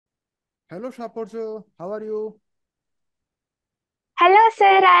Hello, Shaporjo. How are you? Hello,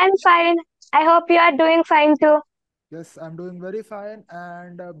 sir. I am fine. I hope you are doing fine too. Yes, I'm doing very fine.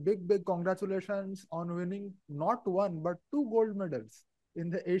 And big congratulations on winning not one, but two gold medals in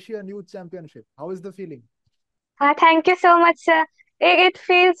the Asian Youth Championship. How is the feeling? Thank you so much, sir. It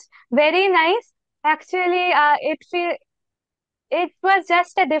feels very nice. Actually, it was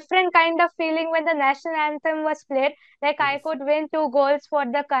just a different kind of feeling when the national anthem was played. Like I Yes. could win two goals for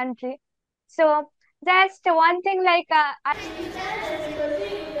the country. So that's the one thing.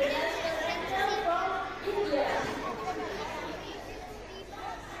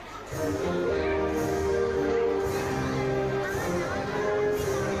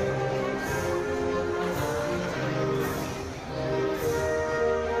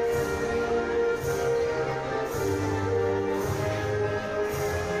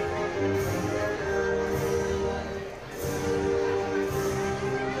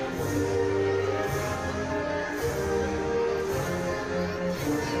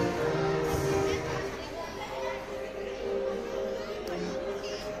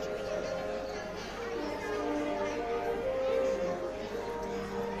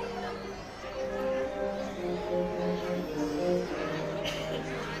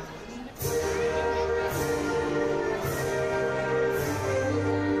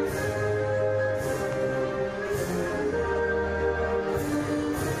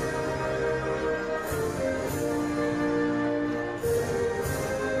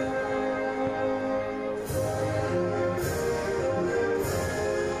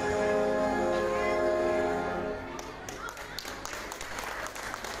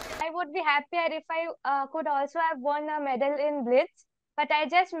 I would be happier if I could also have won a medal in Blitz, but I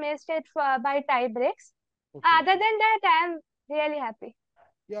just missed it by tie breaks. Okay, Other okay. than that, I am really happy.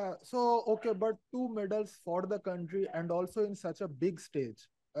 Yeah, so okay, but two medals for the country and also in such a big stage.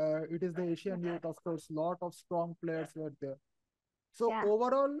 It is the Asian Youth, of course, lot of strong players were there. So Yeah.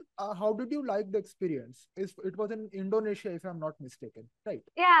 overall, how did you like the experience? It was in Indonesia, if I'm not mistaken, right?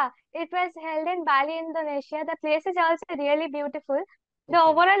 Yeah, it was held in Bali, Indonesia. The place is also really beautiful. The Okay.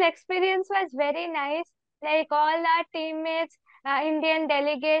 overall experience was very nice. Like all our teammates, Indian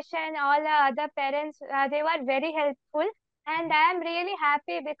delegation, all our other parents, they were very helpful. And Mhm. I am really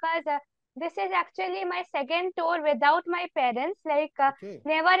happy because this is actually my second tour without my parents. Okay.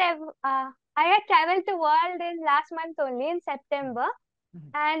 Never ever, I had traveled to world in last month only in Mhm. September.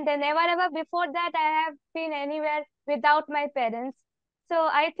 Mhm. And never ever before that I have been anywhere without my parents. So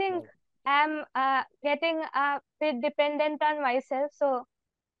I think Wow. I'm getting a bit dependent on myself. So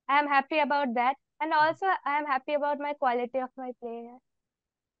I'm happy about that. And Mhm. also I'm happy about my quality of my play.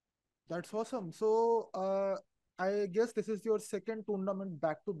 That's awesome. So, I guess this is your second tournament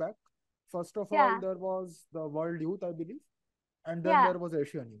back to back. First of all, Yeah, there was the World Youth, I believe, and then yeah, there was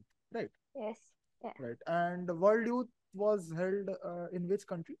Asian Youth, right? yes, yeah. Right. And the World Youth was held in which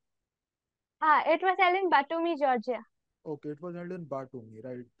country? It was held in Batumi, Georgia. Okay, it was held in Batumi,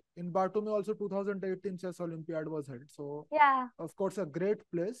 right? In Batumi, also 2018 Chess Olympiad was held. So, Yeah, of course, a great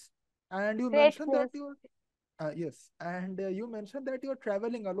place. And you great mentioned that place. you're, yes, and you mentioned that you're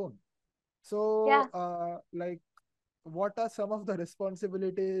traveling alone. So, Yeah. what are some of the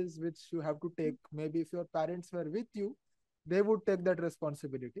responsibilities which you have to take? Maybe if your parents were with you, they would take that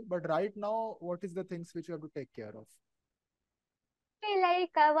responsibility. But right now, what is the things which you have to take care of?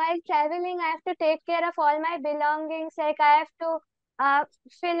 While traveling, I have to take care of all my belongings. Like I have to uh,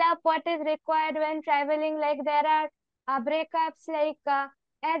 fill up what is required when traveling. Like there are breakups.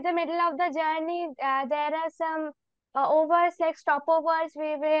 At the middle of the journey, there are some overs like stopovers.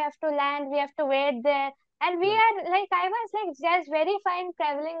 We have to land. We have to wait there. And we Right. are like I was like just very fine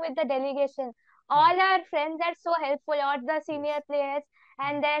traveling with the delegation. Mhm. All our friends are so helpful. All the Yes. senior players Mhm.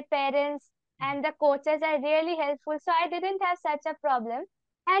 and their parents Mhm. and the coaches are really helpful. So I didn't have such a problem.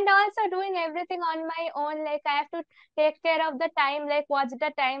 And also doing everything on my own. Like I have to take care of the time. Like what's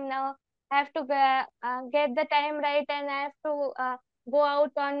the time now? I have to get the time right, and I have to go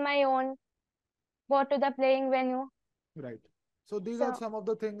out on my own, go to the playing venue. Right. So these are So some of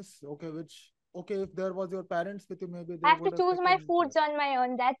the things, okay, which, okay, if there was your parents with you, maybe I they have to would have choose my taken care. foods on my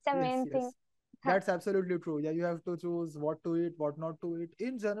own. That's the Yes, main thing. yes. That's absolutely true. Yeah, you have to choose what to eat, what not to eat.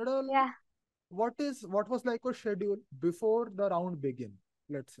 In general, Yeah. what was like your schedule before the round begin?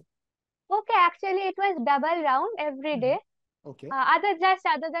 Let's say. Okay. Actually, it was double round every day. Mhm. Okay. Other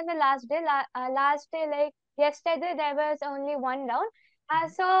than the last day, like yesterday there was only one round.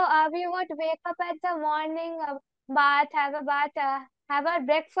 Mhm. We would wake up at the morning, bath, have our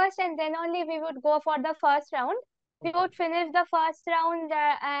breakfast, and then only we would go for the first round. We Okay. would finish the first round,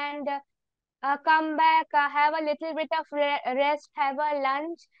 and come back, have a little bit of rest, have a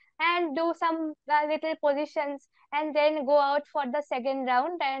lunch, and do some little positions, and then go out for the second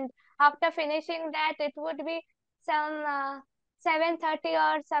round. And after finishing that, it would be some 7:30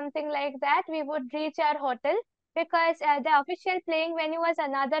 or something like that. We would reach our hotel because the official playing venue was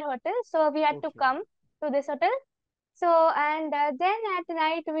another hotel, so we had to Okay. come to this hotel. So, and then at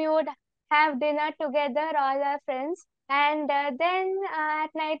night we would have dinner together, all our friends. And then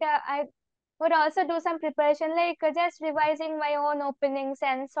at night I would also do some preparation, like just revising my own openings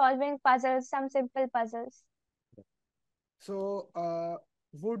and solving puzzles, some simple puzzles. So,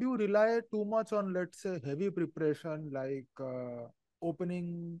 would you rely too much on, let's say, heavy preparation, like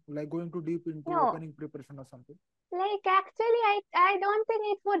opening, like going too deep into No, opening preparation or something? like actually, I don't think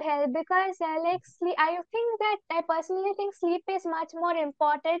it would help because like sleep. I think that I personally think sleep is much more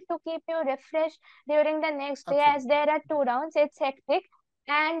important to keep you refreshed during the next day. As Absolutely. there are 2 rounds, it's hectic,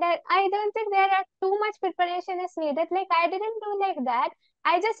 and I don't think there are too much preparation is needed. Like I didn't do like that.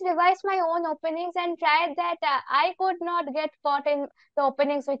 I just revised my own openings and tried that I could not get caught in the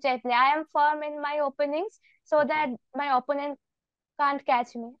openings which I play. I am firm in my openings so Okay. that my opponent can't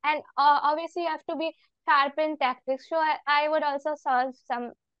catch me. And obviously, you have to be sharp in tactics. So I would also solve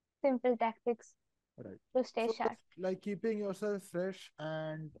some simple tactics Right. to stay So, sharp. like keeping yourself fresh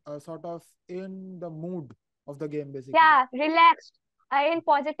and sort of in the mood of the game, basically. Yeah, relaxed. In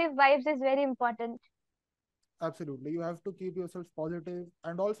positive vibes is very important. Absolutely. You have to keep yourself positive.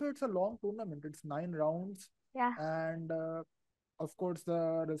 And also, it's a long tournament, it's 9 rounds. Yeah, And of course,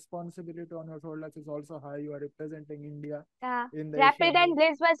 the responsibility on your shoulders is also high. You are representing India yeah. in the Rapid Asian and Games.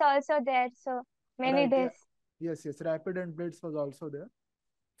 Blitz was also there. So many Right. Yeah. days. Yes. Yes. Rapid and Blitz was also there.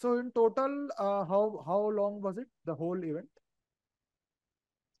 So in total, how long was it? The whole event?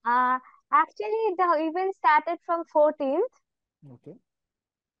 Uh, Actually, the event started from 14th Okay.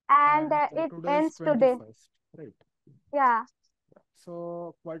 and And it today is ends today. 21st. Right. Yeah,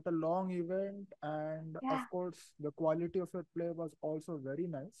 So quite a long event, and yeah, of course, the quality of your play was also very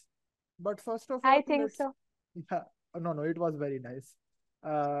nice. But first of all, I think let's so. yeah, no, no, it was very nice.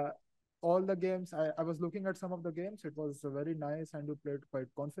 Uh, all the games, I was looking at some of the games. It was very nice, and you played quite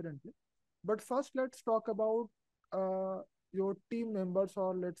confidently. But first, let's talk about your team members,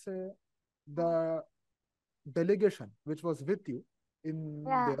 or let's say the delegation which was with you in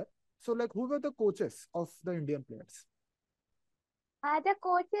Yeah. there. So, like, who were the coaches of the Indian players? The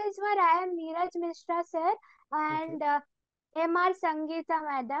coaches were I am Neeraj Mishra sir Okay, and MR Sangeeta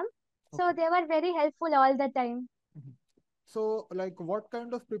madam. So okay. they were very helpful all the time. Mhm. So, like, what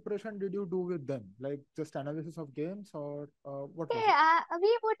kind of preparation did you do with them? Like, just analysis of games, or what was Okay, it?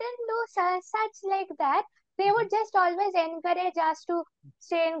 we wouldn't do such like that. They Mhm, would just always encourage us to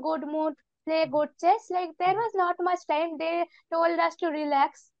stay in good mood, play mhm, good chess. Like there mhm. was not much time. They told us to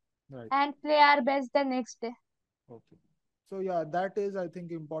relax Right. and play our best the next day. Okay. So yeah, that is I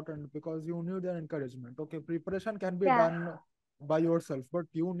think important because you need an encouragement. Okay, preparation can be Yeah, done by yourself, but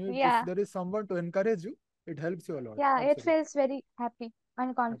you need if yeah, there is someone to encourage you, it helps you a lot. yeah. It Absolutely. feels very happy and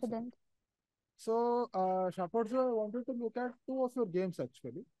Absolutely. confident. So, Shapurji, I wanted to look at two of your games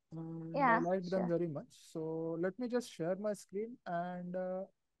actually, and I Yeah, liked them sure. very much. So let me just share my screen and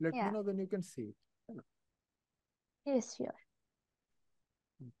let me Yeah, know when you can see it. yes, sure.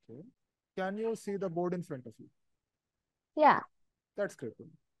 Okay. Can you see the board in front of you? Yeah, That's great.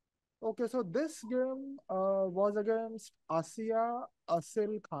 Okay, so this game was against Asiya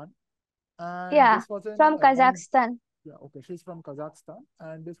Assylkhan, and yeah. this was in From round. Kazakhstan. Yeah, okay, she's from Kazakhstan,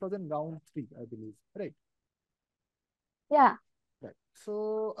 and this was in round three, I believe. Right, Yeah. right.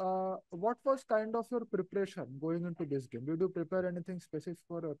 So, what was kind of your preparation going into this game? Did you prepare anything specific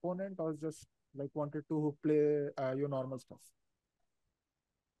for opponent, or just like wanted to play your normal stuff?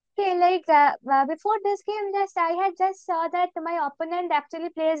 Okay, like before this game, just I had just saw that my opponent actually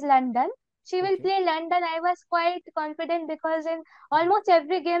plays London. She will Okay. play London. I was quite confident because in almost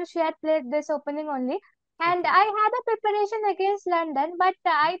every game she had played this opening only. And Okay. I had a preparation against London, but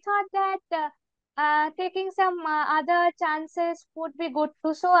I thought that taking some other chances would be good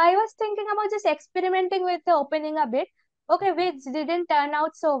too. So I was thinking about just experimenting with the opening a bit. Okay, Okay. which didn't turn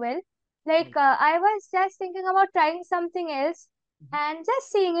out so well. Like Right. I was just thinking about trying something else Mhm. and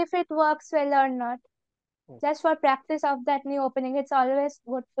just seeing if it works well or not. Okay. Just for practice of that new opening, it's always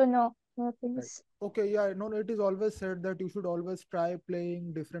good to know new Right. things. Okay, yeah, no, it is always said that you should always try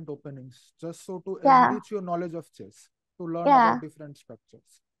playing different openings just so to Yeah, enrich your knowledge of chess, to learn about yeah, different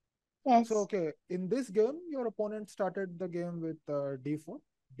structures. So, yes, okay, in this game, your opponent started the game with d4,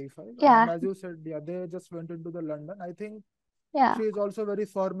 d5, and yeah, as you said, yeah, they just went into the London. I think yeah, she is also very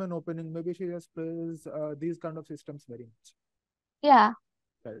firm in opening. Maybe she just plays these kind of systems very much. yeah.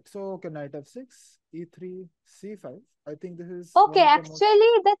 Right. So, okay, knight f6, e3, c5. I think this is one Okay, of the most.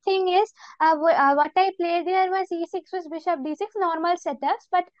 actually, the thing is, what I played there was e6 was bishop d6, normal setups,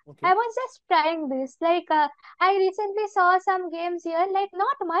 but Okay. I was just trying this. Like, I recently saw some games here, like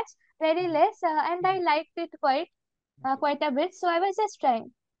not much, very Mhm, less, and I mhm. liked it Okay. quite a bit. So I was just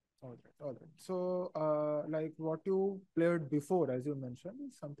trying. All right. All right. So, like what you played before, as you mentioned,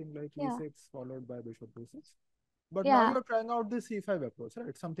 is something like Yeah, e6 followed by bishop d6. But now yeah, you're trying out the c5 approach,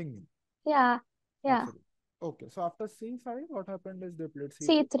 right? Something new. yeah, yeah. Absolutely. Okay. So after c5, what happened is they played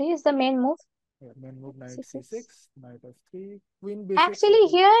c4. C3 is the main move. Yeah, main move knight C6. c6, knight f3, queen b6. Actually,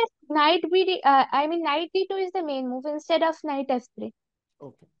 Okay. here I mean knight d2 is the main move instead of knight f3.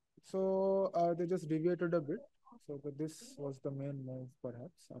 Okay. So they just deviated a bit. So this was the main move,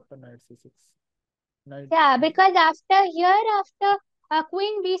 perhaps after knight c6, knight Yeah, d. because after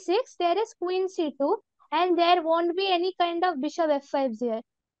queen b6, there is queen c2, and there won't be any kind of bishop f5 here.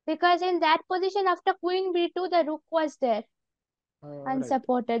 Because in that position, after queen b2, the rook was there, Right.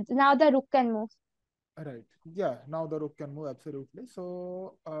 unsupported. Now the rook can move. Right. Yeah. Now the rook can move absolutely.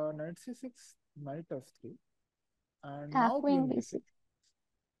 So knight c6, knight f3, and Yeah, now queen queen b6. b6.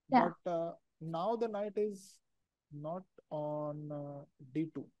 Yeah, But now the knight is not on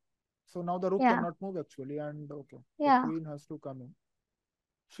d2. So now the rook yeah, cannot move actually, and okay, the yeah, queen has to come in.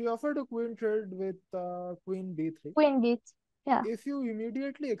 She offered a queen trade with queen b3. queen b3. Yeah. If you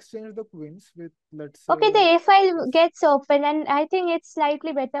immediately exchange the queens with, let's Okay, the say, a file this, gets open, and I think it's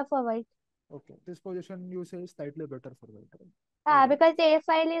slightly better for white. okay, this position you say is slightly better for white, right? All Yeah, right. because the a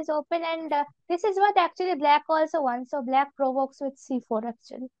file is open, and this is what actually black also wants. So black provokes with c4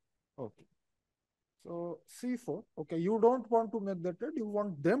 actually. Okay. So c4, okay, you don't want to make the trade, you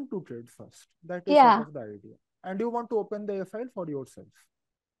want them to trade first. That is sort Yeah, of the idea. And you want to open the A file for yourself.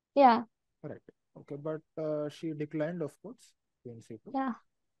 yeah, Right. Okay, but she declined, of course, queen c2. yeah.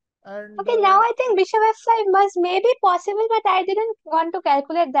 And Okay, now I think bishop f5 must may be possible, but I didn't want to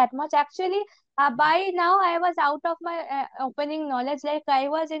calculate that much. Actually, mhm, by now I was out of my opening knowledge. Like I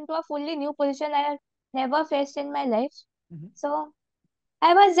was into a fully new position I have never faced in my life. mhm. So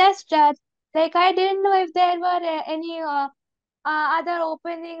I was just like I didn't know if there were any other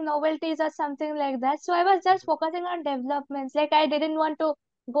opening novelties or something like that. So I was just focusing on developments. Like I didn't want to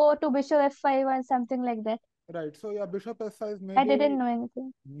go to bishop f5 or something like that. Right. So yeah, bishop f5, I didn't maybe know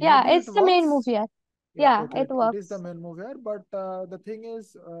anything. Yeah, maybe it it's the main move works. here. Yeah, Yeah, okay, it it is the works. main move here, but the thing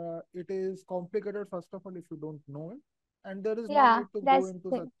is, it is complicated, first of all, if you don't know it, and there is no Yeah, need to go that's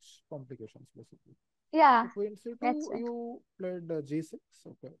into the such complications, basically. yeah, So queen that's c2, it. you played g6,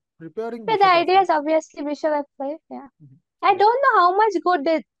 okay, preparing So the bishop idea f5. is obviously bishop f5. Yeah, Mhm. I Right. don't know how much good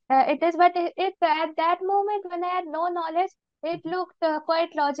it is, but it at that moment when I had no knowledge, it Mhm. looked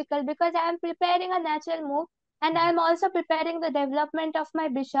quite logical because I am preparing a natural move and I Mhm. am also preparing the development of my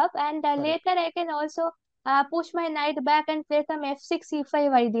bishop, and Correct. later I can also push my knight back and play some f6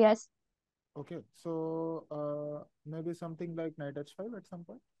 c5 ideas Okay, so maybe something like knight h5 at some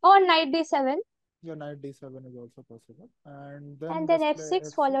point. or knight d7 Your knight d7 is also possible, and then and then just play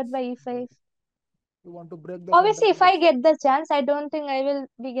f6 followed f6. by e5. You want to break the center Obviously, of if I this. get the chance, I don't think I will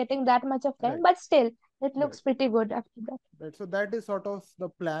be getting that much of time, Right, but still, it right, looks pretty good after that. right. So that is sort of the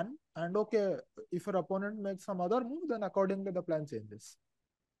plan. And okay, if your opponent makes some other move, then accordingly the plan changes.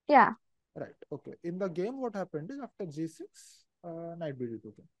 Yeah, Right. Okay. In the game, what happened is after g6, knight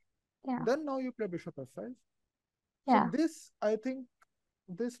bd2 came. yeah, Then now you play bishop f5. So yeah, this, I think,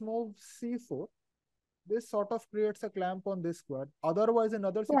 this move c4, this sort of creates a clamp on this square. Otherwise, in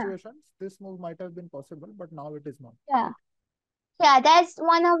other yeah, situations, this move might have been possible, but now it is not. yeah. Right. Yeah, that's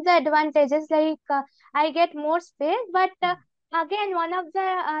one of the advantages. Like I get more space, but again, one of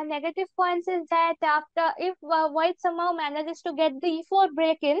the negative points is that after if white somehow manages to get the e4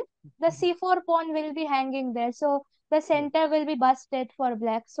 break in, the Mhm. c4 pawn will be hanging there. So the Right. center will be busted for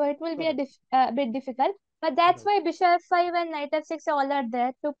black. So it will be Correct. a bit difficult. But that's Right. why bishop f5 and knight f6 all are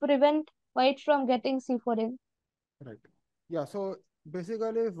there to prevent white from getting c4 in. Right. Yeah. So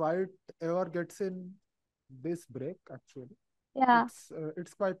basically, if white ever gets in this break, actually, Yeah,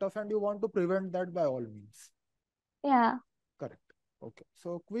 it's quite tough, and you want to prevent that by all means. yeah, Correct. Okay.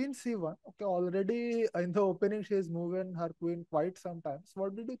 So queen c1. Okay. Already in the opening, she is moving her queen quite sometimes.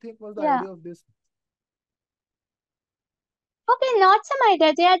 What did you think was the yeah. idea of this? Okay, not some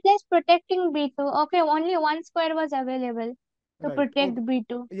idea. They are just protecting B2. Okay, only one square was available to Right. protect Okay.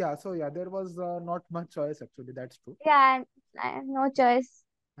 B2. Yeah. So yeah, there was not much choice actually. That's true. Yeah, no choice.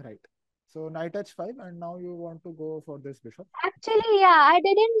 Right. So knight h5, and now you want to go for this bishop. Actually, yeah, I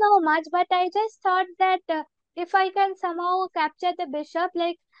didn't know much, but I just thought that if I can somehow capture the bishop,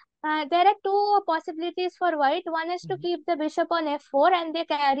 like There are two possibilities for white. One is to Mhm. keep the bishop on f4 and they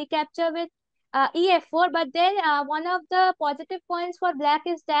recapture with ef4. But then one of the positive points for black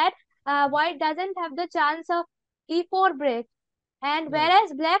is that white doesn't have the chance of e4 break. And Right,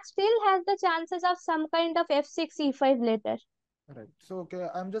 whereas black still has the chances of some kind of f6, e5 later. right. So, okay,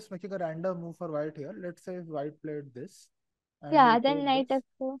 I'm just making a random move for white here. Let's say if white played this and Yeah, you then take knight this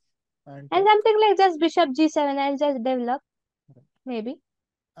f4. and And take. something like just bishop g7, I'll just develop, Right. maybe.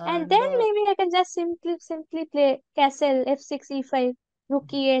 And then And maybe I can just simply play castle f6, e5, rook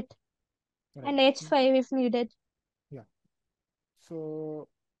mhm, e8, right. and h5 if needed. Yeah. So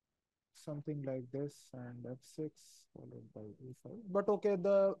something like this and f6 followed by e5. But okay,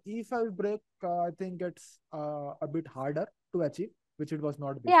 the e5 break I think it's a bit harder to achieve, which it was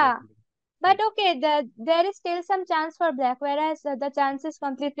not before. Yeah, Right, but okay, there is still some chance for black, whereas the chance is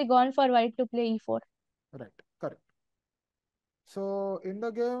completely gone for white to play e4. right, correct. So in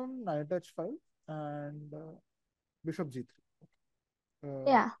the game, knight h5 and bishop g3.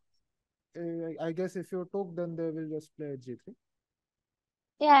 Uh, Yeah, I guess if you took, then they will just play g3.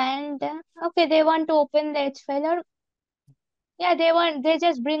 yeah, and okay, they want to open the h file, or yeah, they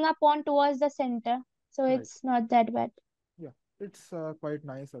just bring a pawn towards the center, so Right. it's not that bad. Yeah, it's quite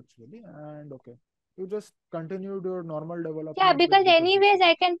nice actually. And okay, you just continued your normal Yeah, development because with bishop anyways g7.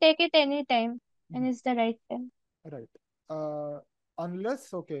 I can take it anytime, and Mhm. it's the right time. Right. Uh,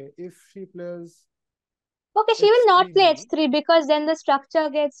 Unless, okay, if she plays Okay, she will not h3 play maybe. h3 because then the structure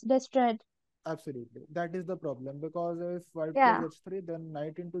gets destroyed. Absolutely. That is the problem because if white plays Yeah, h3, then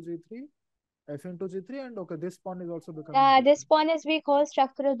knight into g3, f into g3, and okay, this pawn is also becoming this weaker. pawn is weak, whole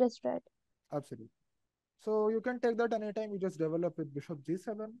structure is destroyed. Absolutely. So you can take that anytime. You just develop with bishop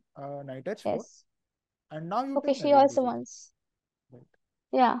g7, knight h4, Yes. and now you Okay, take she knight into also g3. wants. Right.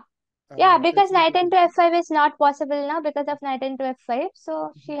 Yeah. Yeah, F because into knight into g3. f5 is not possible now because of knight into f5,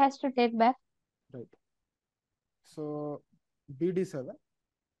 so Mhm. she has to take back. Right. So bd7,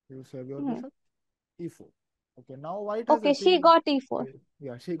 you save your Hmm. bishop, e4. Okay, now white has Okay, she achieved. got e4.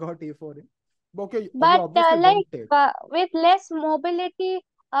 Yeah, she got e4 in. Okay, you But obviously don't take. with less mobility,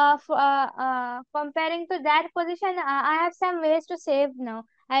 comparing to that position, I have some ways to save now.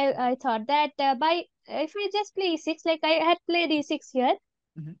 I thought that by if we just play e6, like I had played e6 here,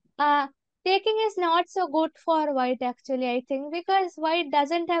 Mhm. uh, taking is not so good for white actually, I think, because white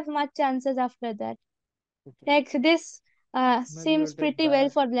doesn't have much chances after that. Okay, Like this maybe seems you'll take pretty well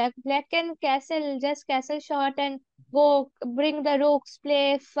back. for black. Black can just castle shot and go bring the rooks,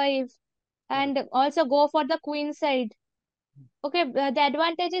 play f5, Correct. and also go for the queen side. Mhm. Okay, the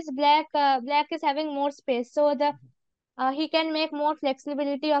advantage is black. Black is having more space, so the Mhm. he can make more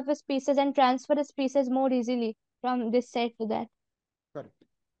flexibility of his pieces and transfer his pieces more easily from this side to that. Correct.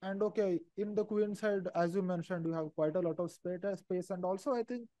 And okay, in the queen side, as you mentioned, you have quite a lot of space, and also I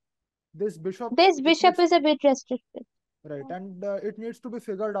think this bishop, This it bishop needs is a bit restricted. right, and it needs to be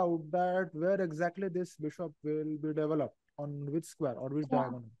figured out that where exactly this bishop will be developed on which square or which Yeah,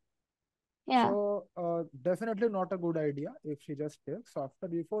 diagonal. yeah, So definitely not a good idea if she just takes. So after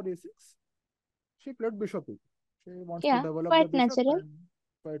e4, e6, she played bishop e. She wants to yeah. develop the Quite bishop natural. and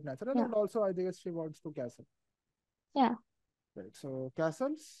quite natural, Yeah, and also I guess she wants to castle. yeah, Right. So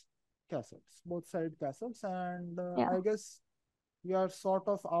castles, castles, both side castles, and yeah. I guess we are sort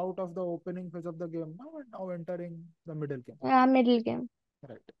of out of the opening phase of the game now, and now entering the middle game. Middle game.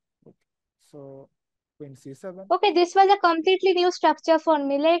 Right. Okay. So queen c7. Okay, this was a completely new structure for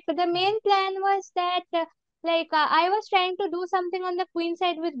me. Like the Mhm. main plan was that, I was trying to do something on the queen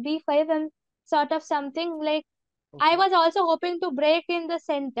side with b5 and sort of something like I Okay. was also hoping to break in the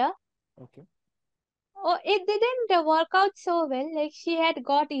center. Okay. Oh, it didn't work out so well. Like she had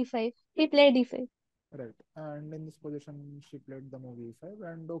got e5. He played e5. Right. And in this position, she played the move e5,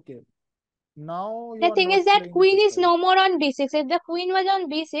 and okay. Now you The are thing not is that playing queen is e5. no more on b6. If the queen was on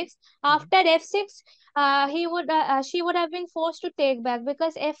b6, Mhm. after f6, she would have been forced to take back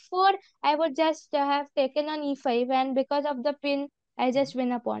because f4, I would just have taken on e5, and because of the pin, I Mhm. just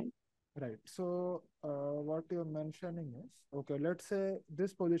win a pawn. Right. So what you're mentioning is okay. Let's say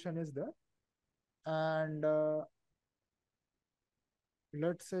this position is there, and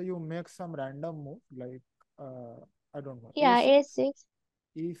let's say you make some random move like uh, I don't know Yeah, a6, a6,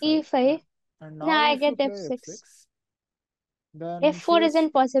 e5, e5. and Now now I if you get play f6. f6, then she f4 is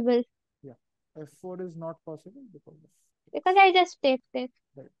isn't possible yeah, f4 is not possible because of because this. I just take.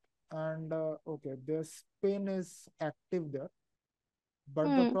 Right. And okay, the spin is active there,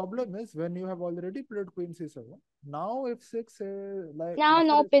 but the Hmm. problem is when you have already played queen c7, now f6 like Now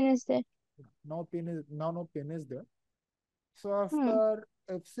after no if pin is there. no pin is there. So Hmm. after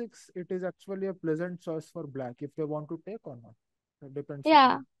f6, it is actually a pleasant choice for black if they want to take or not. It depends upon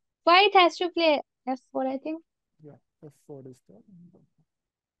Yeah. them. White has to play f4, I think. Yeah, f4 is there.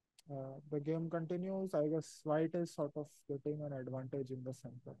 The game continues. I guess white is sort of getting an advantage in the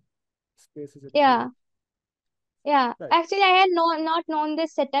center. Space is Yeah, increasing. yeah. Right, Actually, I had not known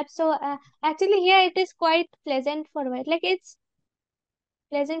this setup. So actually here it is quite pleasant for white. Like it's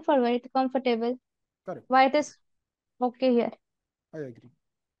pleasant for white, comfortable. correct. White is okay here. I agree.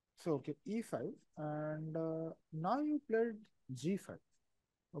 So, okay, e5, and now you played g5.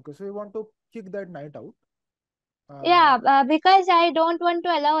 Okay, so you want to kick that knight out. Uh, Yeah, because I don't want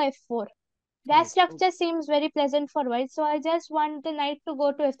to allow f4. That right. Oh, structure seems very pleasant for white, so I just want the knight to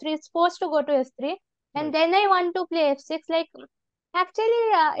go to f3. It's supposed to go to f3, and right. then I want to play f6. Like actually,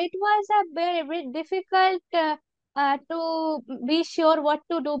 it was a bit difficult to be sure what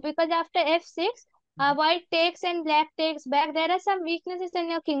to do because after f6, Hmm. white takes and black takes back. There are some weaknesses in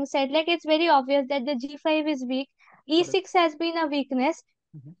your king side. Like it's very obvious that the g5 is weak. Correct. e6 has been a weakness.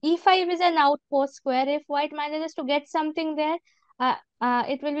 Hmm. E5 is an outpost square. If white manages to get something there,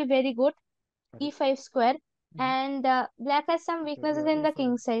 it will be very good. Correct. E5 square, Hmm. and black has some Okay, weaknesses yeah, in the e5.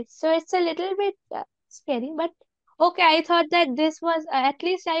 king side. So it's a little bit scary, but okay, I thought that this was at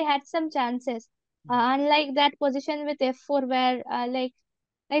least I had some chances. Hmm. Unlike that position with f4 where like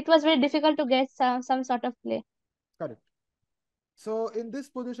it was very difficult to get some sort of play. Correct. So in this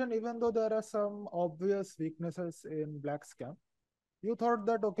position, even though there are some obvious weaknesses in black's camp, you thought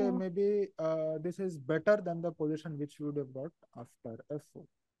that okay, Yeah. maybe this is better than the position which you would have got after f4.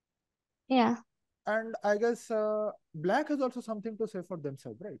 Yeah. And I guess black has also something to say for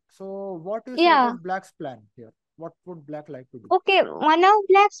themselves, right? So what do you say Yeah. about black's plan here? What would black like to do? Okay, one of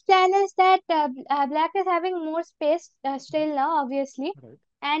Black's plan is that Black is having more space Mhm. still now, obviously, Right.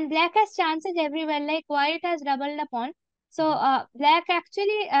 and Black has chances everywhere. Like White has doubled upon, so Hmm. Black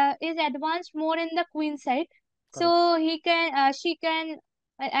actually is advanced more in the queen side. Correct. So she can,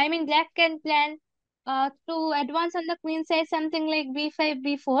 I mean, Black can plan to advance on the queen side something like b5,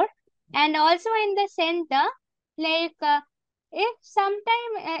 b4, and also in the center, like. If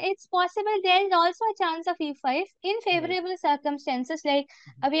sometime it's possible, there is also a chance of e5 in Right. favorable circumstances. Like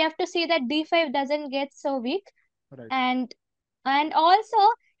Hmm. we have to see that d5 doesn't get so weak, Right. and also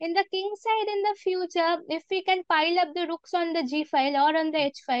in the king side in the future, if we can pile up the rooks on the g file or on the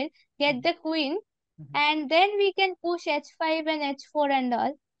h file, get Hmm. the queen, Hmm. and then we can push h5 and h4 and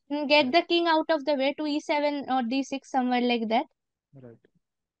all, and get Right. the king out of the way to e7 or d6 somewhere like that. Right.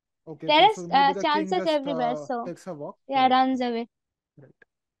 Okay. There Okay. is So maybe the king chances just everywhere, so takes a walk. yeah, Right. runs away. Right.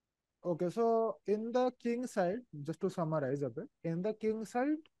 Okay. So in the king side, just to summarize a bit, in the king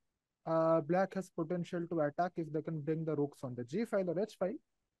side, black has potential to attack if they can bring the rooks on the g file or h file.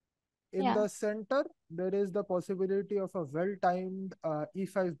 In Yeah, the center, there is the possibility of a well-timed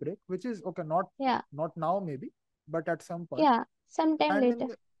e5 break, which is okay, yeah, not now maybe, but at some point. yeah, sometime And in later.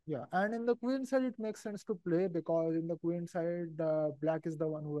 the, yeah, and in the queen side, it makes sense to play because in the queen side, black is the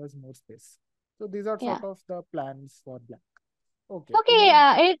one who has more space. So these are Yeah. sort of the plans for black. Okay, in Okay,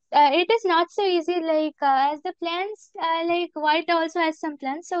 the it is not so easy. Like as the plans, like white also has some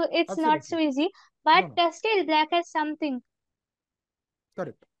plans, so it's not so absolutely easy. But no no still, black has something.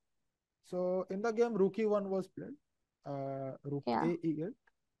 correct. So in the game, rook e1 was played, rook Yeah, a e8,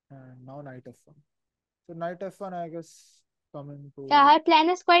 and now knight f1. So knight f1, I guess, coming yeah. to Her plan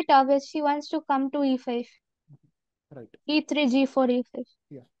is quite obvious. She wants to come to e5, right. e3, g4, e5,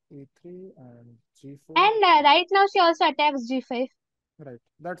 Yeah, e3 and g4. and right now she also attacks g5. Right,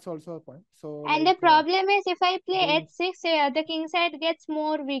 that's also a point. So And the like problem is, if I play going. h6, the king side gets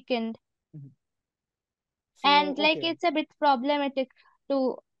more weakened, Mhm. So and like okay, it's a bit problematic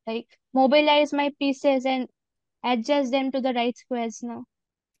to like mobilize my pieces and adjust them to the right squares now.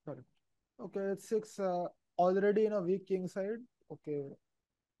 correct. Okay, it's six already in a weak king side. Okay,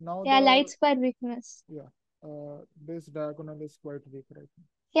 now Yeah, light the square weakness. yeah this diagonal is quite weak right now.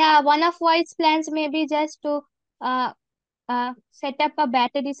 Yeah, one of White's plans may be just to uh, set up a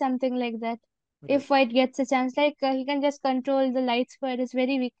battery, something like that. Right, If White gets a chance, like he can just control the light square is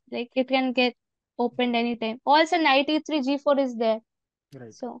very weak. Like it can get opened anytime. Also, knight e3, g4 is there,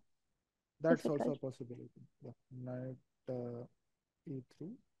 right. so That's also difficult. a possibility. Yeah, knight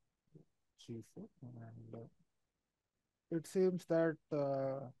e3, g4, and it seems that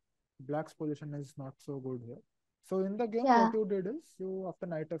black's position is not so good here. So in the game, what Yeah, you did is you after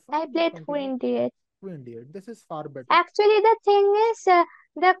knight f1, I you played continued queen d8. queen d8. This is far better. Actually, the thing is,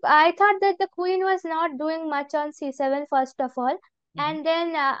 the I thought that the queen was not doing much on c7 first of all, Mhm. and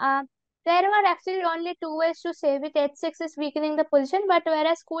then there were actually only two ways to save it. h6 is weakening the position, but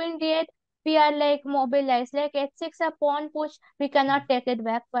whereas queen d8 we are like mobilized. Like h6 a pawn push, we Mhm. cannot take it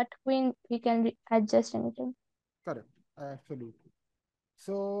back, but queen we can adjust anything. Correct. Absolutely.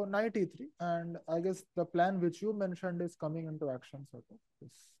 So knight e3, and I guess the plan which you mentioned is coming into action, sort of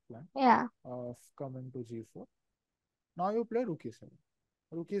this plan Yeah, of coming to g4. Now you play rook e7.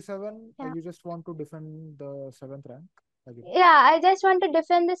 Rook e7, yeah. you just want to defend the seventh rank again. Yeah, I just want to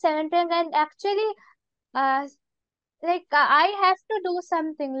defend the seventh rank and actually, uh, I have to do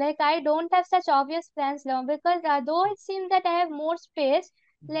something. Like I don't have such obvious plans now because though it seems that I have more space,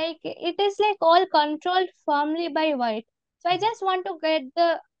 Mhm. like it is like all controlled firmly by white. So I Mhm. just want to get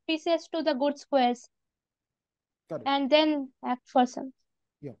the pieces to the good squares Correct. and then act for some.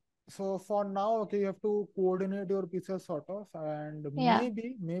 Yeah. So for now, okay, you have to coordinate your pieces sort of, and Yeah.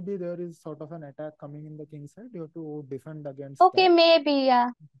 maybe there is sort of an attack coming in the king side. You have to defend against Okay, that. maybe,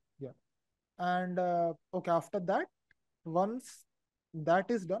 yeah. Yeah. And okay, after that, once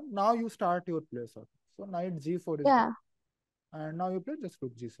that is done, now you start your play sort of. So knight g4 is Yeah. there, and now you play just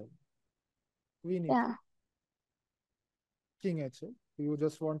rook g7, queen e3, Yeah. king h8. You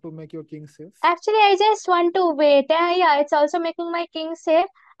just want to make your king safe. Actually, I just want to wait. Yeah, it's also making my king safe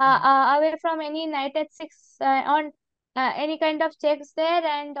Mhm. away from any knight at six on any kind of checks there.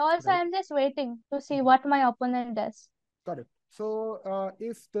 And also, Right. I'm just waiting to see Mhm. what my opponent does. Correct. So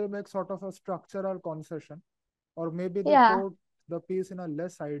if they make sort of a structural concession, or maybe they Yeah, put the piece in a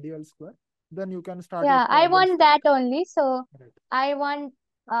less ideal square, then you can start your yeah, play I against want that. that only. So Right. I want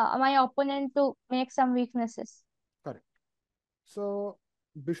my opponent to make some weaknesses. Correct. So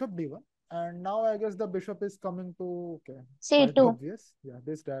bishop d1, and now I guess the bishop is coming to, okay, quite C2. obvious. Yeah,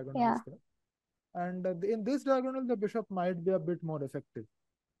 this diagonal Yeah. square. And in this diagonal, the bishop might be a bit more effective.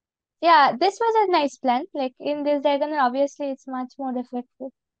 Yeah, this was a nice plan. Like in this diagonal, obviously, it's much more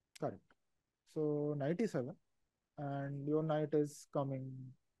effective. Correct. So knight e7, and your knight is coming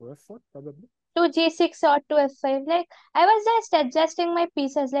to f4 probably. To G6 or to F5. Like I was just adjusting my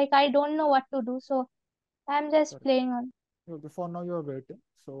pieces. Like I don't know what to do. So I'm just Correct. playing on. Okay, for now you are waiting.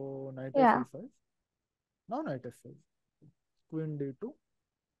 So knight f Yeah. e5. Now knight f5. Queen d2,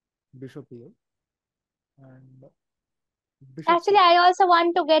 bishop e8, and bishop Actually, c2. I also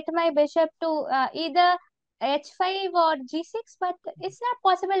want to get my bishop to either H5 or G6, but Mhm. it's not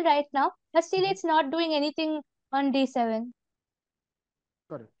possible right now. But still, Mhm. it's not doing anything on D7.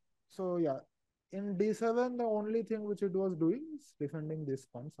 Correct. So yeah, in d7, the only thing which it was doing is defending this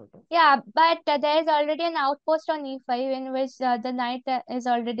pawn sort of. Yeah, but there is already an outpost on E5 in which the knight is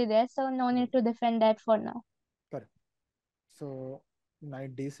already there, so no need Right. to defend that for now. Correct. So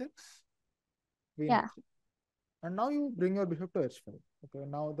knight d6, queen Yeah, e3, and now you bring your bishop to h5. Okay.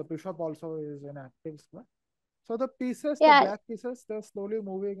 Now the bishop also is an active square. So the pieces, the yeah, black pieces, they're slowly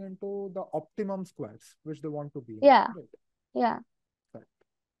moving into the optimum squares which they want to be in. yeah, Right. yeah. Correct.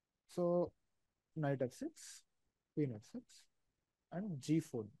 So knight f6, queen f6, and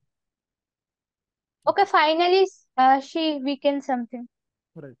g4. Okay, Okay. finally, she weakened something.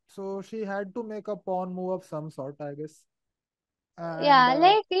 Right. So she had to make a pawn move of some sort, I guess. And Yeah,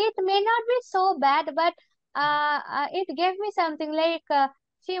 like it may not be so bad, but it gave me something. Like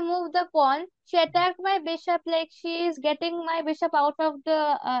she moved the pawn, she attacked my bishop. Like she is getting my bishop out of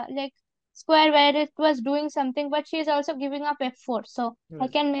the square where it was doing something, but she is also giving up f4. So I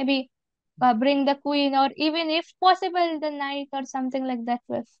right. can maybe bring the queen, or even if possible, the knight or something like that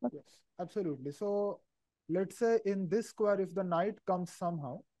to f4. Yes, absolutely. So let's say in this square, if the knight comes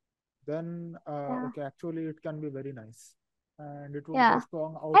somehow, then Yeah, okay, actually it can be very nice, and it would be a yeah.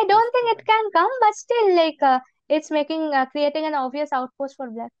 strong I outpost don't think for it them. can come, but still, like it's making creating an obvious outpost for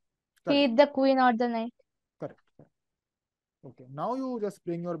black. Be Correct, it the queen or the knight. correct, correct. Okay, now you just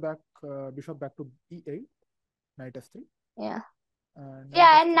bring your back bishop back to e8, knight f3, Yeah. and knight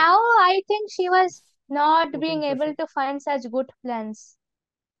Yeah, and f3 now I think she was is not putting being able pressure. to find such good plans.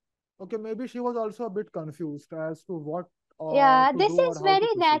 Okay, maybe she was also a bit confused as to what Yeah, to this do or is how to very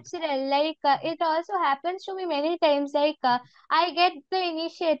proceed. natural. Like Mhm. it also happens to me many times. Like I get the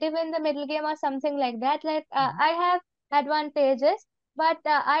initiative in the middle game or something like that. Like Mhm. I have advantages, but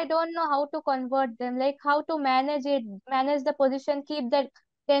I don't know how to convert them. Like how to manage it, manage the position, keep the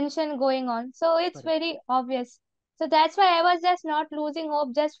tension going on. So it's Correct, very obvious. So that's why I was just not losing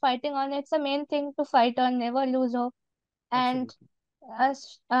hope, just fighting on. It's the main thing to fight on. Never lose hope. And absolutely. uh,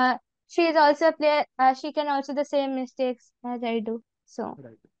 sh- uh, she is also a player. She can also the same mistakes as I do. So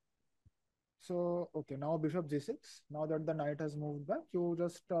Right. So, okay, now bishop g6. Now that the knight has moved back, you're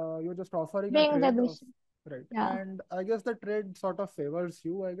just offering a being the trade of, bishop, right. yeah, And I guess the trade sort of favors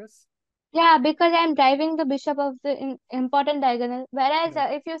you, I guess. yeah, because I'm driving the bishop of the important diagonal. Whereas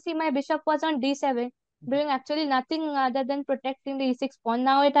Right. if you see my bishop was on d7, Mhm. doing actually nothing other than protecting the e6 pawn.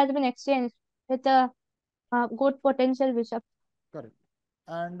 Now it has been exchanged with a good potential bishop. Correct.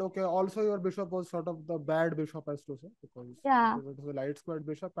 And okay, also your bishop was sort of the bad bishop, as to say, because Yeah, it was a light squared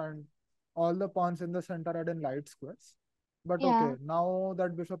bishop, and all the pawns in the center are in light squares. But yeah, okay, now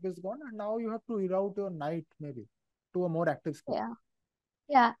that bishop is gone, and now you have to reroute your knight maybe to a more active square. yeah,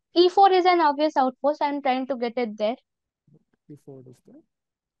 yeah. E4 is an obvious outpost. I'm trying to get it there. Before this thing.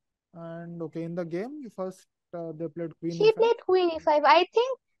 And okay, in the game, you first they played queen She e5. played Queen E5. I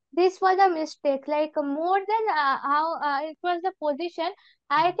think this was a mistake. Like more than how it was the position,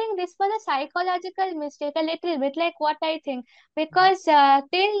 I Mhm, think this was a psychological mistake, a little bit like what I think. mhm, Because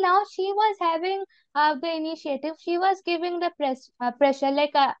till now she was having the initiative. She was giving the pressure,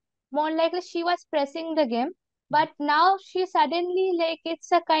 like more likely she was pressing the game. mhm. But now she suddenly like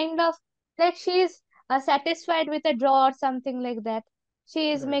it's a kind of like she's satisfied with a draw or something like that.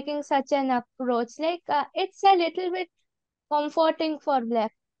 She is Right, making such an approach. Like it's a little bit comforting for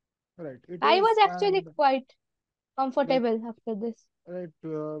Black. right. It I is, was actually and quite like, comfortable after this. right,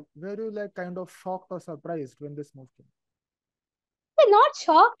 were you like kind of shocked or surprised when this move came? Not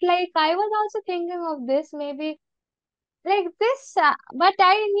shocked, like I was also thinking of this, maybe like this, but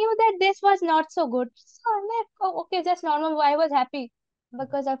I knew that this was not so good. So I'm like, oh, okay, just normal. I was happy Mhm,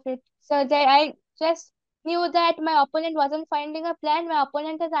 because of it. So I just knew that my opponent wasn't finding a plan. My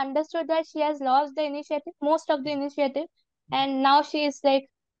opponent has understood that she has lost the initiative, most of the initiative, mhm. and now she is like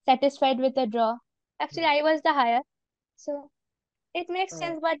satisfied with the draw. Actually, Right. I was the higher, so it makes Uh,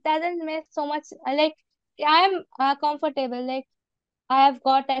 sense, but doesn't make so much. Like I am comfortable. Like I have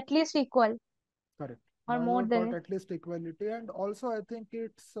got at least equal Correct. or Now you more have than got it. at least equality, and also I think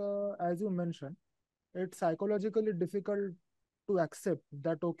it's as you mentioned, it's psychologically difficult to accept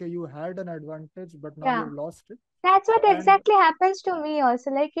that okay, you had an advantage, but now Yeah. you've lost it. That's what And exactly happens to me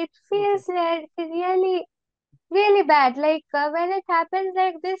also. Like it okay, feels like really, really bad. Like when it happens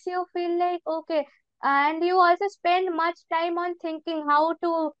like this, you feel like okay, and you also spend much time on thinking how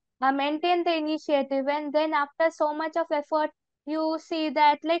to maintain the initiative, and then after so much of effort, you see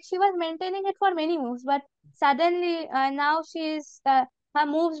that like she was maintaining it for many moves, but suddenly now her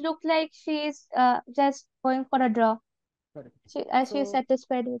moves look like she's just going for a draw. correct. She's So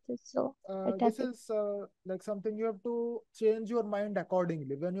satisfied with it, so this attacking. is like something you have to change your mind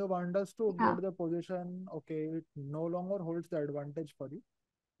accordingly. When you've understood Yeah, that the position, okay, it no longer holds the advantage for you.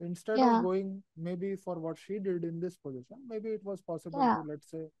 Instead of yeah, going maybe for what she did in this position, maybe it was possible yeah, to,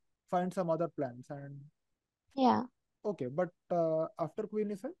 let's say, find some other plans. And yeah. okay, but after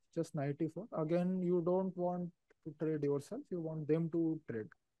queen e5, just knight e4. Again, you don't want to trade yourself. You want them to trade.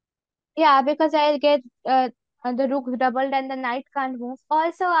 Yeah, because I'll get the rook doubled and the knight can't move.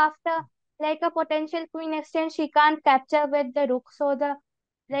 Also, after like a potential queen exchange, she can't capture with the rook. So the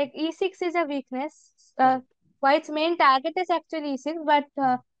Mhm. like e6 is a weakness. Correct. White's main target is actually e6, but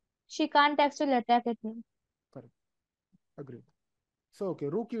Mhm. she can't actually attack it now. Correct. Agreed. So okay,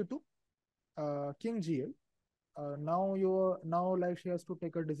 rook e2, king g8. Now like she has to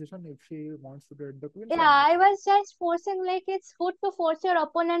take a decision if she wants to trade the queens Yeah, or not. I was just forcing like it's good to force your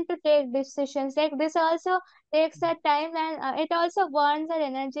opponent to take decisions. Like this also takes Mhm. a time and it also burns her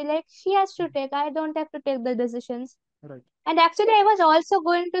energy. Like she has to Mhm. take. I don't have to take the decisions. Right. And actually, I was also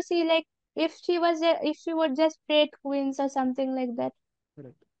going to see like if she would just trade queens or something like that.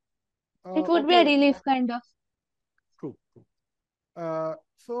 Correct. It would be a Okay. relief kind of. True. True.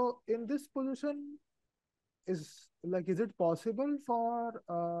 So in this position, is it possible for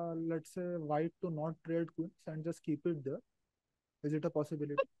let's say white to not trade queens and just keep it there? Is it a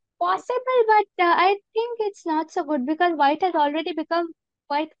possibility? Possible, but I think it's not so good because white has already become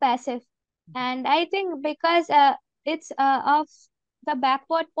quite passive. Mhm. And I think because it's of the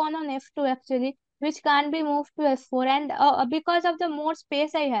backward pawn on f2 actually, which can't be moved to f4, and because of the more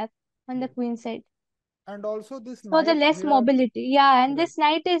space I have on the Right. queen side. And also this So the knight less here, mobility. Yeah, and right, this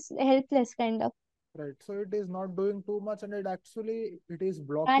knight is helpless kind of. right. So it is not doing too much, and it is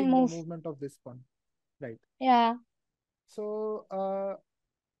Can't blocking the move. movement of this pawn. Right. Yeah. So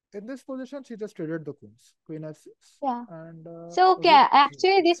in this position, she just traded the queens, queen f6 Yeah. and So, okay, rook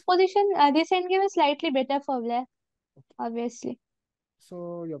actually, this g6. position, this endgame is slightly better for black, obviously.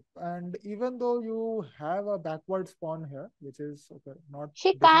 So yep, and even though you have a backward spawn here, which is okay, not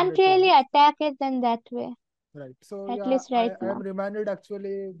She can't defended too really much, attack it in that way, right? So at yeah, least I right I am now. reminded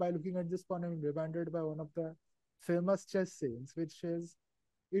actually by looking at this pawn, I'm reminded by one of the famous chess sayings, which is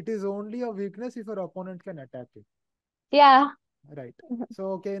it is only a weakness if your opponent can attack it, Yeah, right? So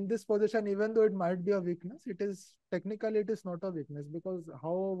okay, in this position, even though it might be a weakness, it is technically it is not a weakness because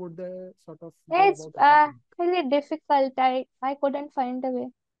how would they sort of go it's about attacking it? really difficult. I couldn't find a way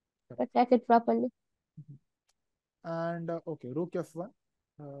to Correct. attack it properly. Mhm. And okay, rook f1,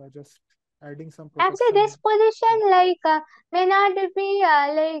 just. adding some Actually, this protection. position Yeah, may not be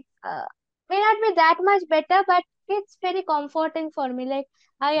may not be that much better, but it's very comforting for me. Like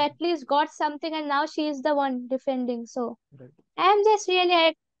I at mhm, least got something, and now she is the one defending. So right, I'm just really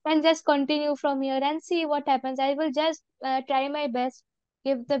I can just continue from here and see what happens. I will just try my best,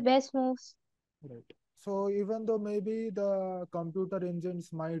 give the mhm, best moves. right. So even though maybe the computer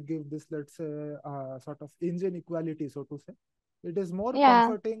engines might give this, let's say, sort of engine equality, so to say, it is more Yeah,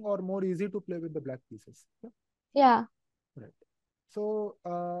 comforting or more easy to play with the black pieces. Yeah, yeah, right. So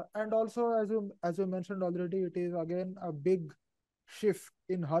and also as you mentioned already, it is again a big shift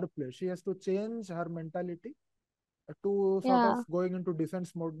in her play. She has to change her mentality to sort of yeah, going into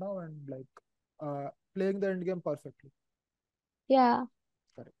defense mode now and playing the end game perfectly. yeah,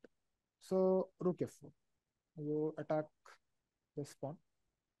 Correct. So rook f4, you attack this pawn,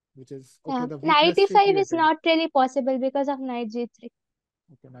 which is okay. yeah. The Knight weakness she e5 is created. not really possible because of knight g3.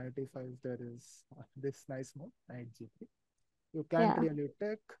 Okay, knight e5. There is this nice move, knight g3. You can't Yeah, really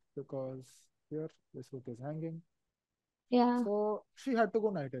take because here this rook is hanging. yeah. So she had to go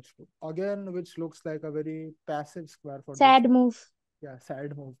knight h2 again, which looks like a very passive square for this Sad rook. move. Yeah,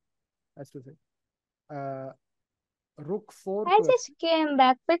 sad move, as to say. Uh, rook 4 I to just f3. came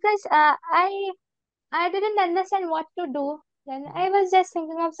back because I didn't understand what to do. Then Mhm, I was just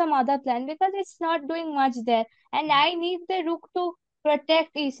thinking of some other plan because it's not doing much there, and mhm. I need the rook to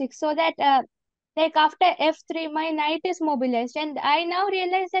protect e6 so that like after f3 my knight is mobilized, and I now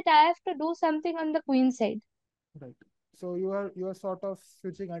realize that I have to do something on the queen side. Right. So you are sort of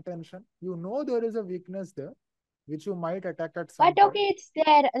switching attention. You know there is a weakness there, which you might attack at some But point. okay, it's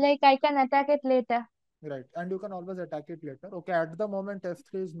there. Like I can attack it later. Right. And you can always attack it later. Okay, at the moment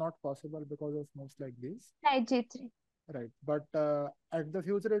f3 is not possible because of moves like this. Knight g3. Right. But at the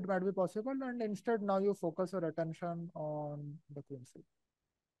future it might be possible, and instead now you focus your attention on the queen side.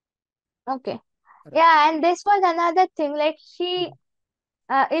 Okay. Right. Yeah, and this was another thing. Like Mhm,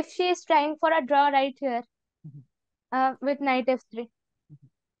 if she is trying for a draw right here, mhm, with knight f3. mhm.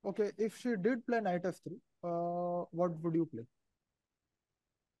 Okay, if she did play knight f3, what would you play?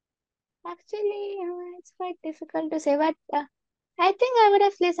 Actually, it's quite difficult to say, but I think I would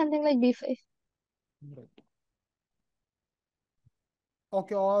have played something like b5. Right.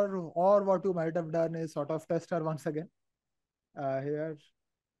 Okay, or what you might have done is sort of test her once again. Here,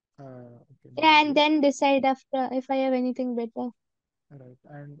 okay, not Yeah, and good. then decide after if I have anything better. Right.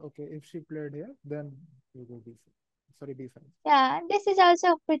 And okay, if she played here, then you go b4. Sorry, b5. Yeah, this is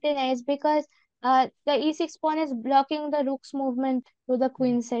also pretty nice because the e6 pawn is blocking the rook's movement to the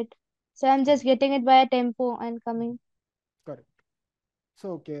Mhm, queen side. So I'm just correct. getting it by a tempo and Mhm, coming. correct.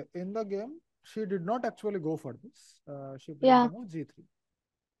 So, okay, in the game, she did not actually go for this. She played the Yeah, move g3.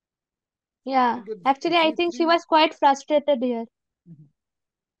 yeah. Okay, Actually, I think she g3. was quite frustrated here. Mhm.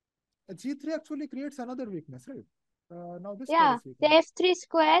 G3 actually creates another weakness, right? Now this pawn Yeah, is the weakened. f3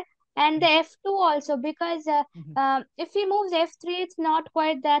 square and the Mhm, f2 also because mhm, if he moves f3, it's not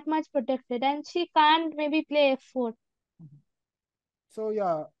quite that much protected, and she can't maybe play f4. mhm. So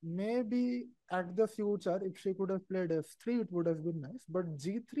yeah, maybe at the future, if she could have played f3, it would have been nice. But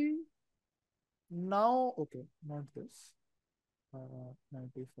g3 now, okay, not this.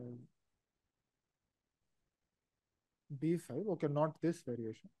 95 b5. Okay, not this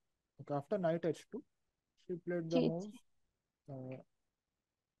variation. Okay, after knight h2, she played the move g3, uh,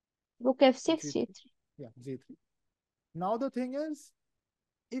 rook f6, g3. g3. Yeah, g3. Now the thing is,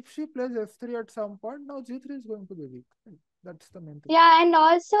 if she plays f3 at some point, now g3 is going to be weak. Right? That's the main thing. Yeah, and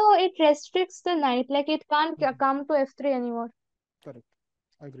also it restricts the knight, like it can't Mhm. come to f3 anymore. Correct.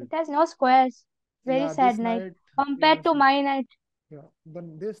 It Agreed. has no squares. Very Yeah, sad this knight knight compared is to my knight. yeah.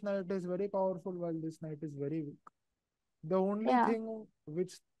 Then this knight is very powerful while this knight is very weak. The only Yeah. thing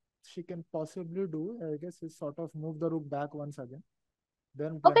which she can possibly do, I guess, is sort of move the rook back once again,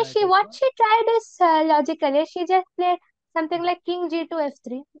 then play Okay, knight she what h1. she tried is logically. She just played something like king g to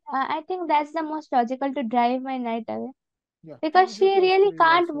f3. I think that's the most logical to drive my knight away Yeah, because king she g to really f3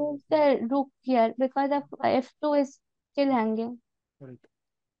 can't also move works well. the rook here because of f2 is still hanging. Right.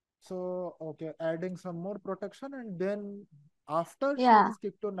 So, okay, adding some more protection, and then after she Yeah. is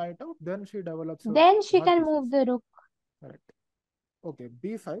kicked to knight out, then she develops Then she her can move pieces. the rook. Correct. Okay,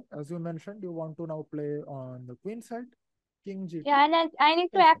 b5, as you mentioned, you want to now play on the queen side, king g2, Yeah, and I need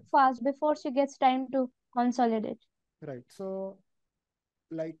to f5. act fast before she gets time to consolidate. Right. So,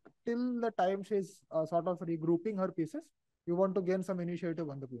 like till the time she's sort of regrouping her pieces, you want to gain some initiative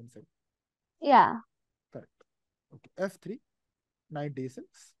on the queen side. Yeah. Correct. Okay, f3, knight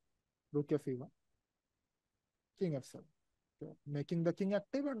d6, rook f1, king f7. Okay. Making the king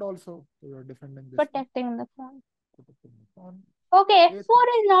active and also you're defending this one. Protecting the pawn. Protecting the pawn. Okay, A3. f4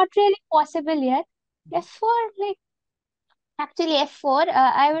 is not really possible yet. Mhm. F4, like, actually f4,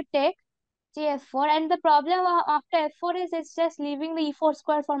 I would take gf4, and the problem after f4 is it's just leaving the e4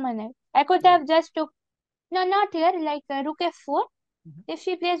 square for my knight. I could Right. have just took, no, not here, like rook f4. Mhm. If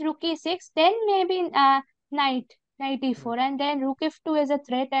she plays rook e6, then maybe knight Right. e4, and then rook f2 is a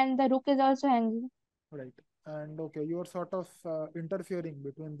threat, and the rook is also hanging. Right. And okay, you are sort of interfering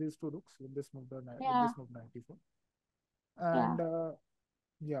between these two rooks with this move, with Yeah, this move 94. yeah. And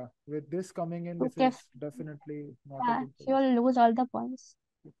yeah, with this coming in, Rook this f, is definitely not a yeah, good she will position. lose all the points.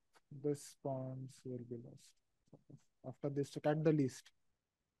 This pawns will be lost. After this, at the least.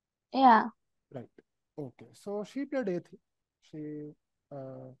 Yeah, Right. Okay. So she played a3. She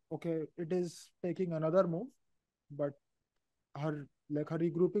okay. It is taking another move, but her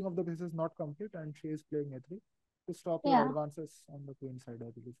regrouping of the pieces is not complete, and she is playing a3 to stop your yeah, advances on the queen side,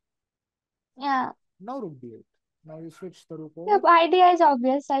 I believe. yeah. Now rook d8. Now you switch the rook The over. idea is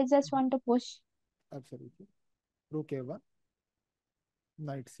obvious. I just Mhm. want to push. Absolutely. Rook a1,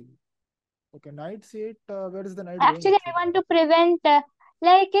 knight c8. Okay, knight c8. Where is the knight going Actually, actually? I want to prevent,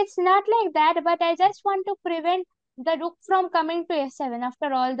 like, it's not like that, but I just want to prevent the rook from coming to a7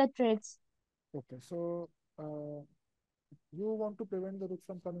 after all the trades. Okay, so uh, you want to prevent the rook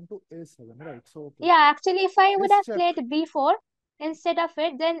from coming to a7, right? So okay, Yeah, actually, if I would this have check. played b4 instead of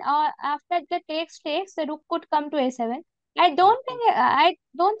it, then after the takes, the rook could come to a7. Right. It's I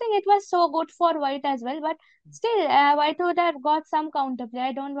don't think it was so good for white as well, but still, white would have got some counterplay.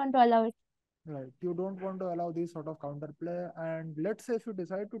 I don't want to allow it. right. You don't want to allow these sort of counterplay. And let's say if you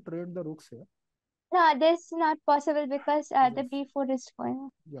decide to trade the rooks here, No, this is not possible because as the of b4 is going.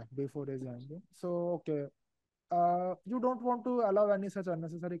 yeah, before is hanging. So okay, you don't want to allow any such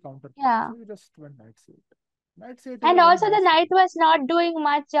unnecessary counterplay. Yeah. So you just went knight c8. Knight c8 is And a very also the nice knight move. was not doing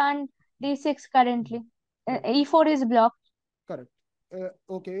much on d6 Mhm. currently. Right. E4 is blocked. Correct.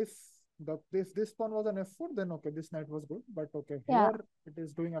 Okay, if this pawn was an f4, then okay, this knight was good. But okay, Yeah. here it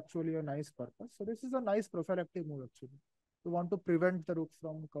is doing actually a nice purpose. So this is a nice prophylactic move actually. You want to prevent the rook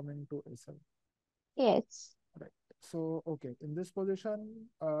from coming to a7. Yes. Right. So okay, in this position,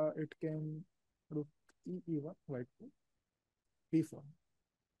 it came rook e1, white move, b4,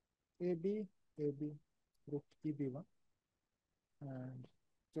 ab, rook eb1, and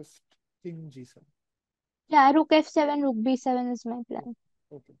just king g7. Yeah, rook f7, rook b7 is my plan.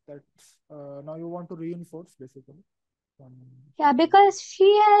 Okay, that's now you want to reinforce basically. One, Yeah, two, because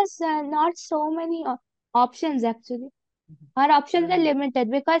she has not so many options actually. mhm. Her options are And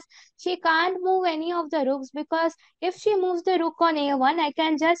limited because she can't move any of the rooks, because if she moves the rook on a1, I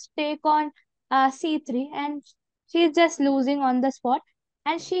can just take on c3, and she's just losing on the spot.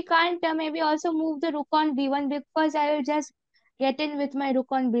 And correct. she can't maybe also move the rook on b1, because I will just get in with my rook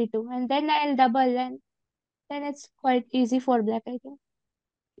on b2, and then I'll double, and then it's quite easy for black, I think.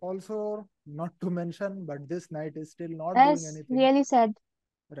 Also, not to mention, but this knight is still not doing That's anything. really sad.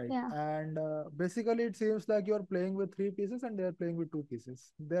 Right. Yeah. And basically, it seems like you're playing with three pieces and they're playing with two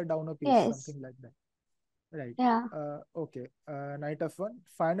pieces. They're down a piece, Yes. something like that. Right. Yeah. Okay. Knight f1.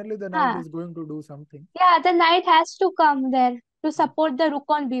 Finally, the knight Huh. is going to do something. Yeah, the knight has to come there to Mhm. support the rook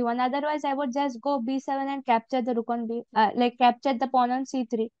on b1. Otherwise, I would just go b7 and capture the rook on like capture the pawn on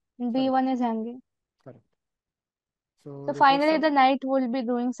c3. And Correct. b1 is hanging. Correct. So So rook finally, the f7. knight will be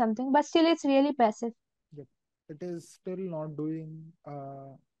doing something, but still, it's really passive. Yep. It is still not doing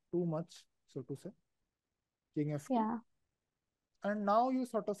too much, so to say. King f2. Yeah. And now you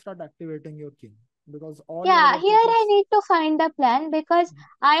sort of start activating your king because all your Yeah, other here I pieces. need to find a plan because Mhm.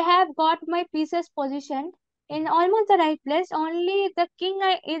 I have got my pieces positioned in Mhm. almost the right place. Only the king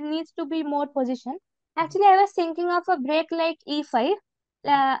it needs to be more positioned. Mhm. Actually, I was thinking of a break like e5.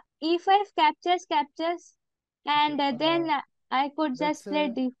 Mhm. E5 captures, Okay. and then I could Let's just play say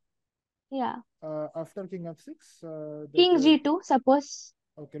d. Yeah, after king f6, they king played. g2, suppose.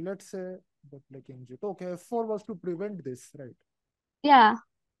 Okay, let's say they play king g2. Okay, f4 was to prevent this, right? Yeah,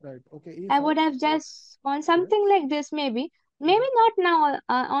 Right. Okay, I e5 would have takes just on something takes. like this, maybe Mhm. not now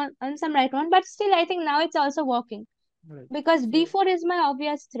on some right one, but still, I think now it's also working. Right. Because So d4 is my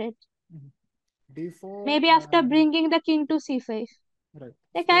obvious threat. mhm. d4 Maybe after and bringing the king to c5. right.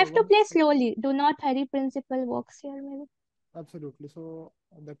 Like I So have to play once slowly. Do not hurry principle works here, maybe. absolutely. So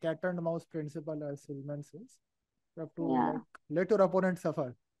the cat and mouse principle, as Hillman says, you have to Yeah. like let your opponent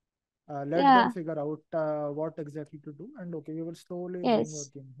suffer. Let them Yeah. figure out what exactly to do, and okay, you will slowly bring your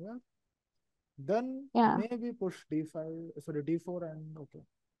Yes. king here. Then Yeah. maybe push d5, sorry d4, and okay,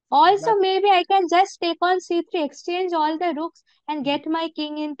 Also, black. maybe I can just take on c3, exchange all the rooks, and Mhm. get my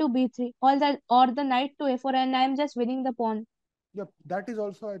king into b3. All the or the knight to a4, and I'm just winning the pawn. Yep, that is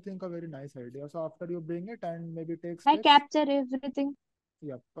also, I think, a very nice idea. So after you bring it and maybe takes I takes, capture everything.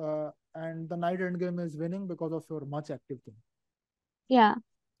 yep, and the knight endgame is winning because of your much active king. Yeah,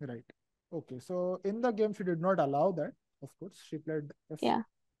 Right. Okay. So in the game, she did not allow that. Of course, she played yeah,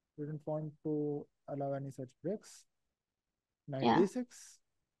 f4. Didn't want to allow any such breaks. Knight yeah. d6,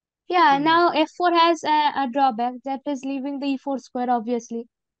 Yeah, king now d6. f4 has a drawback that is leaving the e4 square, obviously.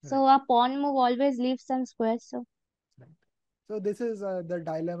 Right. So a pawn move always leaves some squares. So Right. So this is the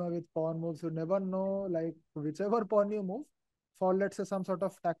dilemma with pawn moves. You never know, like whichever pawn you move, for let's say some sort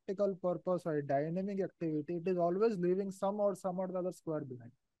of tactical purpose or a dynamic activity, it is always leaving some or the other square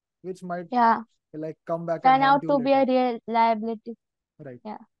behind, which might yeah, like come back and turn haunt out you to be later. a real liability. Right.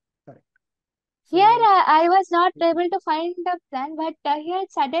 Yeah. Correct. Here So I was not this is able to find the plan, but here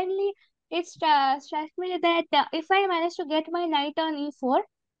suddenly it struck me that if I manage to get my knight on e4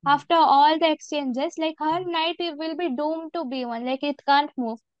 mhm, after all the exchanges, like her mhm, knight it will be doomed to b1, like it can't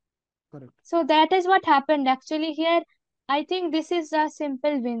move. correct. So that is what happened actually here. I think this is a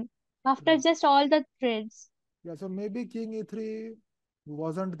simple win after Right. just all the trades. Yeah. So maybe king e3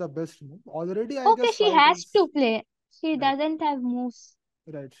 wasn't the best move. Already, I Okay, guess she white has is to play. She right. doesn't have moves.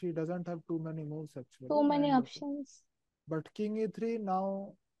 Right. She doesn't have too many moves actually. Too many And okay. options. But king e3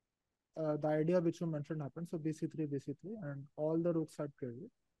 now, the idea which you mentioned happened. So bc3, bc3, and all the rooks are cleared.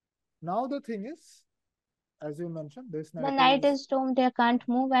 Now the thing is, as you mentioned, this The knight knight is is doomed, they can't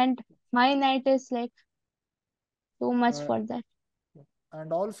move, and my knight is like too much uh, for that.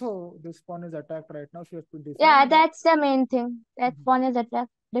 and also this pawn is attacked right now. She has to Yeah, defend that. that's the main thing. That Mhm. pawn is attack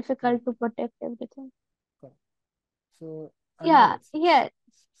Right. difficult to protect everything. Correct. So and now Yeah, h6. here,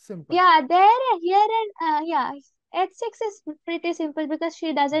 Simple. yeah, there, here, and yeah, h6 is pretty simple because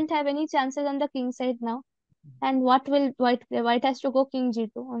she doesn't have any chances on the king side now. Mhm. And what will white play? White has to go king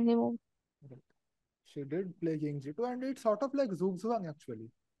g2 only move. Right. She did play king g2, and it's sort of like zugzwang actually.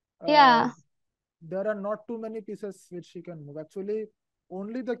 Uh, Yeah, there are not too many pieces which she can move. Actually,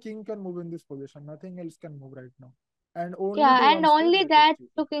 only the king can move in this position. Nothing else can move right now. And only to yeah, one and state only that is that G2.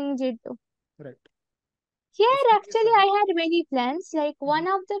 to king g2. Right. If Here, king is actually, 7. I had many plans. Like Mhm, one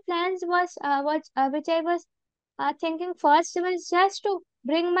of the plans was which I was thinking first was just to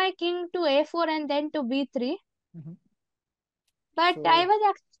bring my king to a4 and then to b3. mhm. But I So,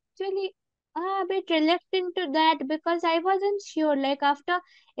 was actually a bit reluctant to that because I wasn't sure. Like after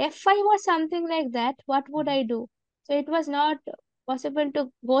f5 or something like that, what would mhm, I do? So it was not possible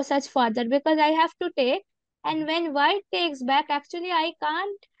to go such further because I have to take. mhm. And when white takes back, actually I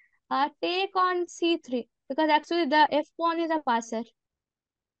can't take on c3 because actually the f pawn is a passer.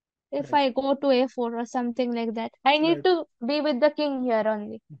 If Right. I go to a4 or something like that, I need Right. to be with the king here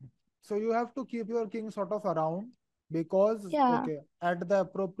only. Mhm. So you have to keep your king sort of around because, Yeah. okay, at the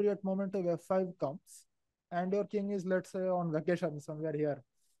appropriate moment if f5 comes and your king is, let's say, on vacation somewhere here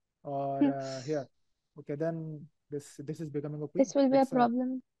or here, okay, then this is becoming a queen. This will be a It's a,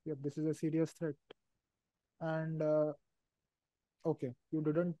 problem. yeah, this is a serious threat. And okay, you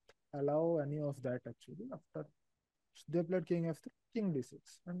didn't allow any of that actually. After they played king f3, king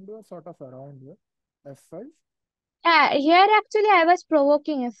d6, and you are sort of around here. f5. Yeah, here actually I was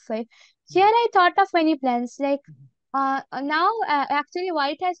provoking f5. Here Mhm, I thought of many plans. Like mhm, now actually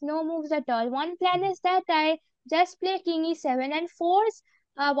white has no moves at all. One plan mhm, is that I just play king e7 and force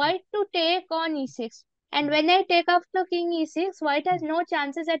white to take on e6. And mhm, when I take off the king e6, white has mhm. no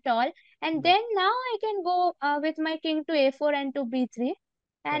chances at all. And Right, then now I can go with my king to a4 and to b3.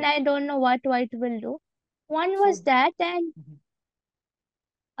 And correct. I don't know what white will do. One was So, that, and mhm,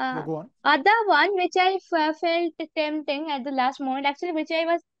 yeah, uh, go on. other one which I felt tempting at the last moment, actually which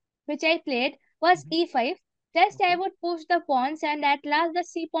I played was Mhm. e5. Just I Okay. would push the pawns and at last the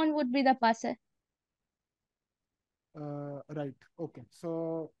c pawn would be the passer Right. Okay.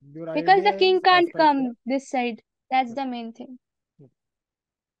 So your because the idea king is can't after that, come this side. That's yep, the main thing. yep.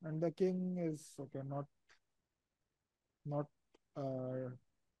 And the king is okay. Not. Uh,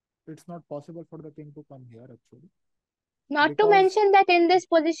 it's not possible for the king to come here actually Not to because mention that in this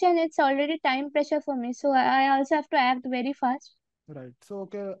position it's already time pressure for me, so I also have to act very fast. right. So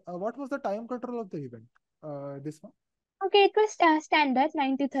okay. What was the time control of the event? This one. Okay, it was standard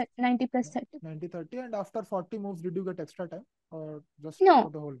 90 plus 30. 90 30, and after 40 moves did you get extra time or just for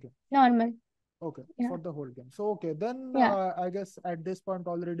No, the whole game? normal. Okay, Yeah, for the whole game. So okay, then yeah, I guess at this point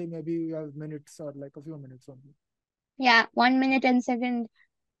already maybe you have minutes or like a few minutes only. yeah. 1 minute and second,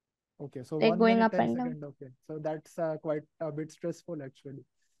 Okay, so like one going minute up 10 and down. second. Okay, so that's quite a bit stressful actually.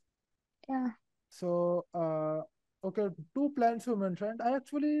 Yeah. So okay, two plans you mentioned. I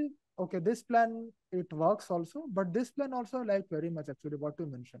actually, okay, this plan it works also, but this plan also I like very much actually what you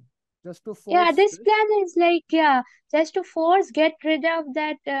mentioned. just to Yeah, force this this. plan is like, yeah, just to force, get rid of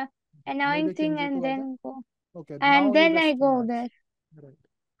that annoying Maybe king thing and g2 again. then go. Okay, And now you then I just go march. there. Right.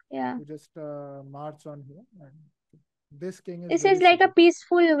 Yeah. You just march on here, and this king is This very is like a suited.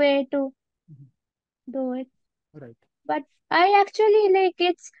 peaceful way to Mhm. do it. Right. But I actually like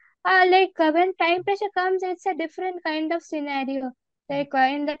it's like when time pressure comes, it's a different kind of scenario. Mhm. Like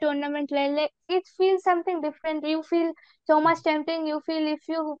in the tournament, like it feels something different. You feel so Mhm. much tempting. You feel if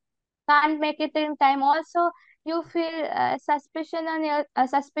you can't make it in time. Also, you feel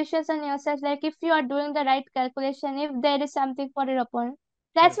suspicious on yourself. Like if you are doing the right calculation, if there is something for your opponent.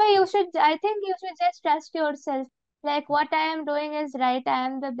 That's Correct. why you Correct. should. I think you should just trust yourself. Like what I am doing is right. I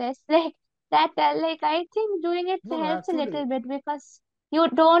am the best. Like that like I think doing it No, no, helps a actually. little bit because you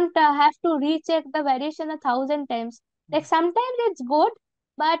don't have to recheck the variation 1,000 times. Like Mhm. sometimes it's good,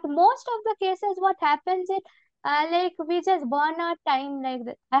 but most of the cases what happens is like we just burn our time like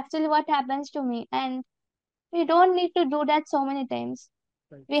that. Actually what happens to me, and we don't need to do that so many times.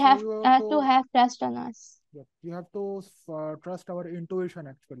 Right. We So have you have to to, have trust on us. yep, you have to trust our intuition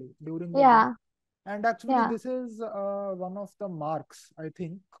actually during the game. Yeah, And actually, yeah, this is one of the marks, I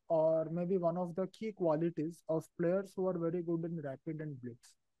think, or maybe one of the key qualities of players who are very good in rapid and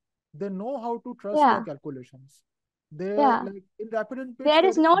blitz. They know how to trust their yeah, calculations. They yeah. like in rapid and blitz, There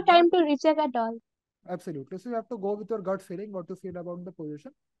there is is no not time to recheck at all. absolutely. So you have to go with your gut feeling, what you feel about the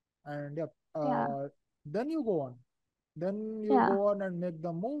position, and yep, Yeah, then you go on. Then you yeah, go on and make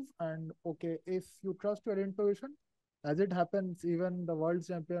the move. And okay, if you trust your intuition, as it happens, even the world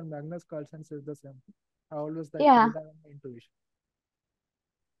champion Magnus Carlsen says the same thing. I always like to yeah, rely on my intuition.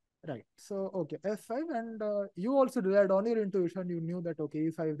 Right. So okay, f5, and you also relied on your intuition. You knew that okay,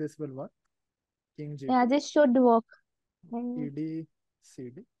 e5 this will work. King yeah. g2, This should work. Mm. ed,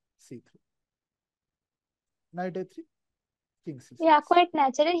 cd, c3, knight a3, king Yeah, c6. quite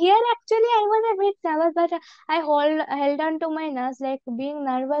natural. Here, actually, I was a bit nervous, but I held on to my nerves. Like being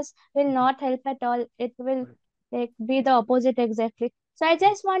nervous will Mhm. not help at all. It will Correct. like be the opposite exactly. So I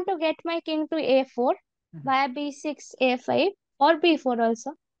just want to get my king to a4 Mhm. via b6, a5, or b4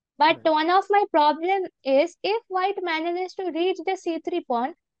 also. But Right. one of my problem is if white manages to reach the c3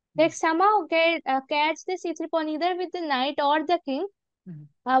 pawn, Mhm. like somehow catch the c3 pawn either with the knight or the king. Mhm.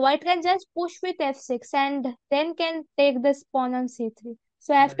 White can just push with f6 and then can take this pawn on c3.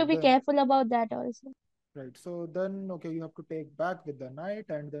 So I have to Right. be careful about that also. Right. So then, okay, you have to take back with the knight,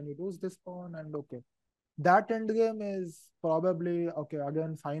 and then you lose this pawn, and okay, that endgame is probably okay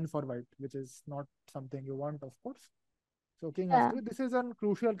again fine for white, which is not something you want, of course. So king Yeah, f3. This is a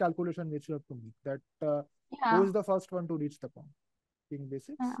crucial calculation which you have to make. That who yeah, is the first one to reach the pawn? King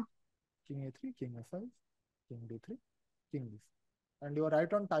b6, yeah. king a3, king f5, king d3, king b4. And you are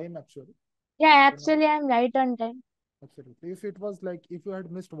right on time actually. Yeah, So now, actually I'm right on time. absolutely. If it was like if you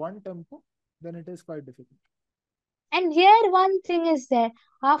had missed one tempo, then it is quite difficult. And here one thing is there.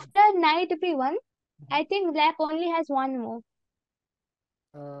 Yes. After knight b1, Mhm. I think black only has one move.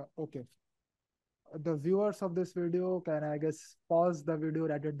 Okay. The viewers of this video can, I guess, pause the video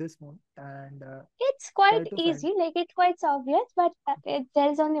right at this moment and It's quite try to find. easy, like it's quite obvious, but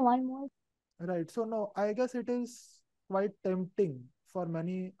there's only one move. Right. So no, I guess it is quite tempting for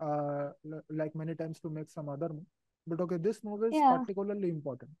many, like many times to make some other move. But okay, this move is Yeah, particularly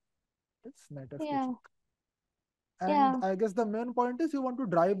important. It's knight f2 yeah, check. And yeah. I guess the main point is you want to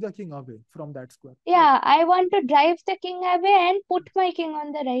drive the king away from that square, right? Yeah, I want to drive the king away and put my king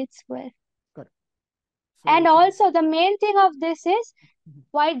on the right square. Correct. And So king. also the main thing of this is Mhm.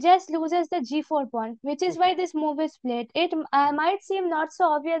 white just loses the g4 pawn, which is Okay. why this move is played. It Right. might seem not so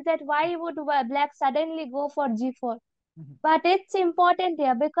obvious that why would black suddenly go for g4. Mhm. But it's important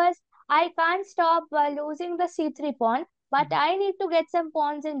here because I can't stop losing the c3 pawn, but Mhm. I need to get some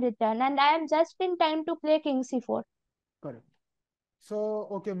pawns in return, and I am just in time to play king c4. Correct. So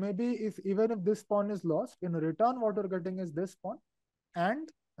okay, maybe if even if this pawn is lost, in return, what you're getting is this pawn, and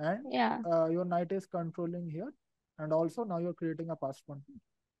and Yeah, your knight is controlling here, and also now you're creating a passed pawn.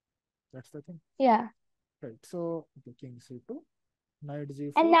 That's the thing, yeah. right? So okay, king c2, knight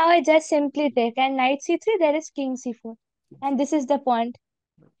And g4, now I just simply take, and knight c3, there is king c4. king And this c4, is the point.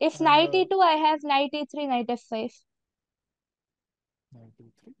 right. If And knight e2, I have knight e3, knight f5. knight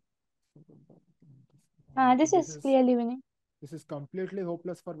e3. And okay, This is clearly winning. this is completely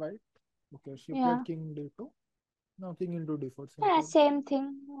hopeless for white. Okay, she played Yeah, king d2. Now king into d4, yeah, simple. same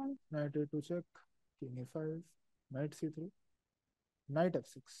thing. Knight a2 check, king a5, knight c3, knight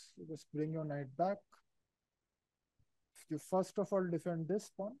f6. You just bring your knight back. You first of all defend this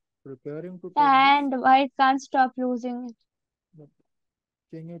pawn, preparing to take this. And white can't stop losing it. But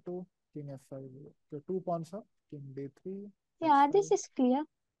king a2, king f5. The two pawns up, king d3, Yeah, this h5, is clear.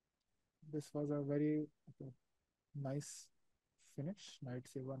 This was a very nice finish. Knight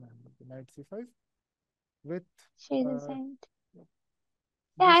c1 and knight c5 with She uh, resigned. Yeah,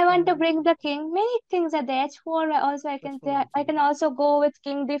 this I want to combination. bring the king. Many things at the h4. Also, I can H4 say also I can there. also go with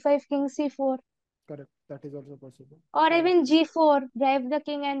king d5, king c4, Correct. That is also possible. or So even g4. Drive the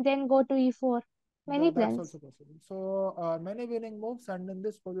king and then go to e4. Many that's plans. also possible. So many winning moves, and in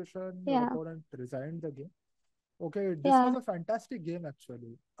this position, your Yeah, opponent resigned the game. Okay, this was yeah. a fantastic game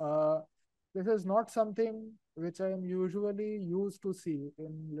actually. This is not something which I am usually used to see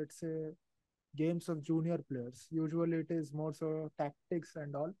in, let's say, games of junior players. Usually, it is more so tactics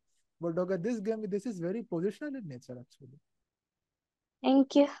and all. But okay, this game, this is very positional in nature actually.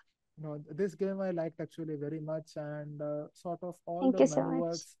 Thank you. No, this game I liked actually very much, and sort of all Thank the you so much.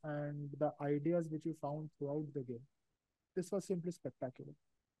 maneuvers and the ideas which you found throughout the game. This was simply spectacular.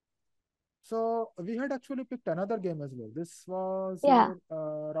 So we had actually picked another game as well. This was Yeah, your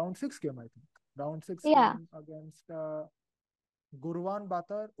round six game, I think. Round six yeah, game against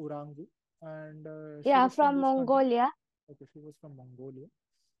Gurvanbaatar Urangoo, and she yeah. was from From which country? Mongolia. Okay, she was from Mongolia.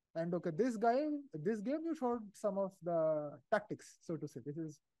 And okay, this game you showed some of the tactics, so to say. This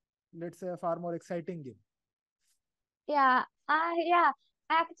is, let's say, a far more exciting game. Yeah, yeah.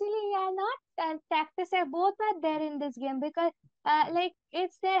 Actually, yeah, not tactics. Both are there in this game because, like,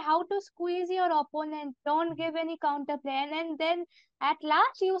 it's there how to squeeze your opponent. Don't Mhm. give any counter play, and then at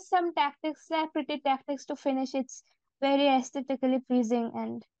last use some tactics, pretty tactics to finish. It's very aesthetically pleasing,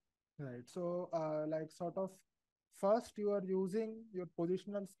 and Right. So, like, sort of, first you are using your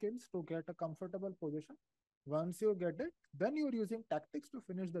positional skills to get a comfortable position. Once you get it, then you are using tactics to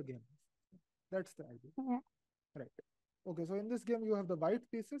finish the game. That's the idea. yeah. Right. Okay. So in this game, you have the white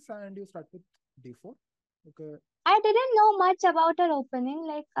pieces and you start with d4. Okay. I didn't know much about her opening.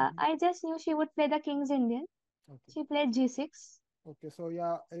 Like, Mhm. I just knew she would play the King's Indian. Okay. She played g6. Okay. So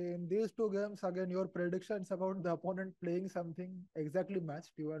yeah, in these two games, again, your predictions about the opponent playing something exactly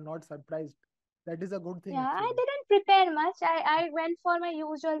matched. You are not surprised. That is a good thing, Yeah, I actually. didn't prepare much. I went for my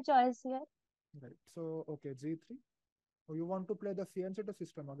usual choice here. Right. So okay, g3. Oh, you want to play the fianchetto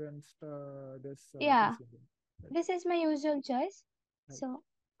system against this Yeah, King's Indian. Right. this is my usual choice. Right. So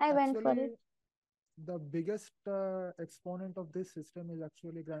I went for it. Actually, the biggest exponent of this system is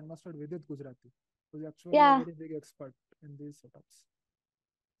actually Grandmaster Vidit Gujarati, who is actually a Yeah, very big expert in these setups.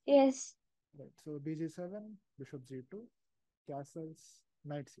 yes. Right. So bg7, bishop g2, castles,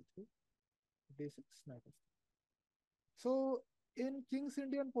 knight c3, d6, knight f3. So in King's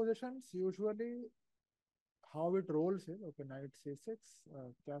Indian positions, usually how it rolls is okay, knight c6,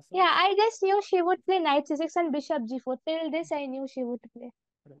 Yeah, castles. I just knew she would play knight c6 and bishop g4. Till this, I knew she would play.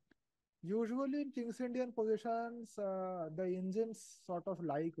 Right. Usually in King's Indian positions, the engines sort of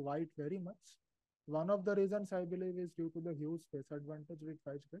like white very much. One of the reasons I believe is due to the huge space advantage which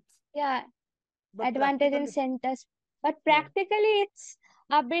white gets. Yeah, But advantage in practically, centers. But yeah, practically, it's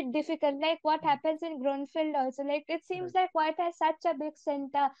a bit difficult. Like what mhm, happens in Grunfeld also. Like it seems right, like white has such a big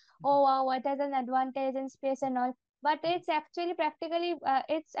center. mhm, Oh wow, white has an advantage in space and all. But mhm, it's actually practically,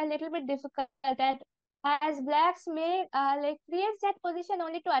 it's a little bit difficult. That as blacks may like creates that position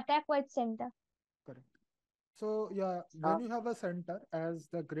only to attack white center. correct. So yeah, when So you have a center, as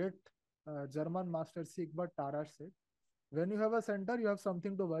the great German master Siegbert Tarrasch said, when you have a center, you have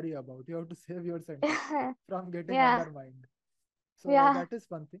something to worry about. You have to save your center from getting yeah, undermined. So yeah. that is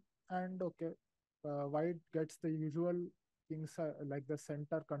one thing. And okay, white gets the usual kings like the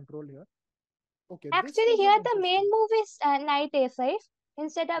center control here. Okay, this Actually, was an here the interesting. main move is knight a5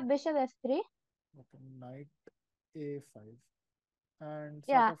 instead of bishop f3. Okay, knight a5 and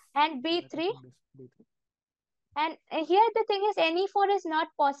sort Yeah, of and yeah, b3. taking this b3. And here the thing is ne4 is not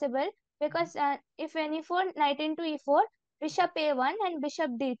possible Mhm, because if ne4, knight into e4, mhm. bishop a1 and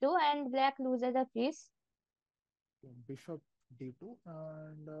bishop d2 and black loses a piece. Okay, bishop d2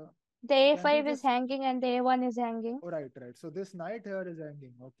 and The can you a5 is just hanging and the a1 is hanging. oh, right. So this knight here is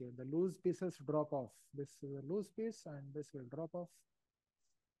hanging. Okay, the loose pieces drop off. This is a loose piece and this will drop off.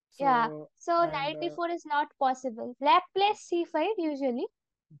 Yeah, So so and knight e4 is not possible. Black plays c5 usually.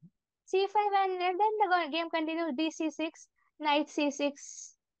 mhm, c5 and then the game continues dc6, knight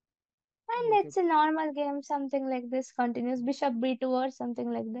c6. And okay, it's a normal game, something like this continues. Bishop b2 or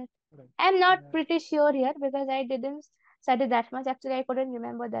something like that. right. I'm not Uh, pretty sure here because I didn't study that much. Actually, I couldn't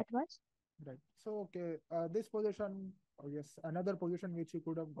remember that much. Right. So, okay, this position, oh yes, another position which you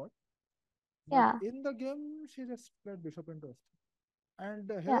could have got. But Yeah, in the game, she just played bishop into s3.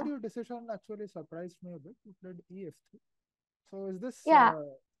 And here yeah, your decision actually surprised me a bit. You played ef3. So, is this yeah.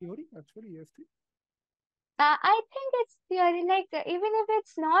 theory actually ef3? I think it's theory. Like even if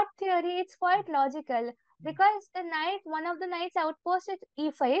it's not theory, it's quite logical. Mhm. because the knight, one of the knight's outpost is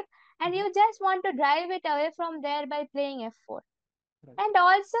e5, and Mhm. you just want to drive it away from there by playing f4. Right. And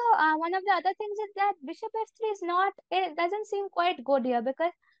also, one of the other things is that bishop f3 is not, it doesn't seem quite good here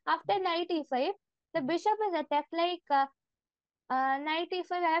because after knight e5, the Mhm. bishop is attacked like knight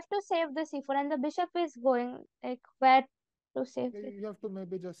e5. I have to save the c4, and the bishop is going like where to save it. You have to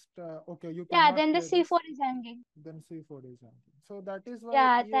maybe just okay, you Yeah, cannot then the play c4 this, is hanging. then c4 is hanging. So that is why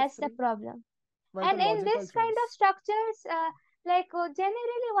Yeah, that's the ef3 problem. quite a And in logical this kind of choice. structures,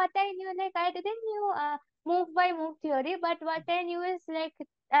 generally what I knew, like I didn't knew move by move theory, but what I knew is like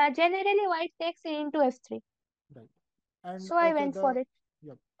generally white takes into f3. Right. And So I okay, went for the it,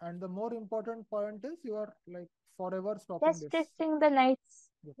 yep. And the more important point is you are like forever stopping just this. restricting the knights.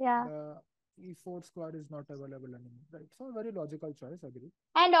 Yep. Yeah. The e4 square is not available anymore. Right. So very logical choice, agree.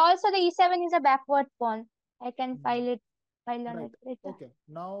 And also the e7 is a backward pawn. I can Mm. file on Right. it later. Okay.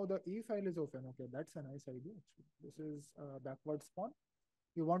 Now the e file is open. Okay, that's a nice idea actually. This is a backward spawn.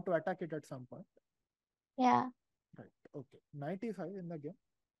 You want to attack it at some point. Yeah. Right. Okay. Knight e5 in the game.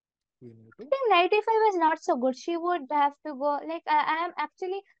 Queen I e2. think knight e5 is not so good. She would have to go, like I am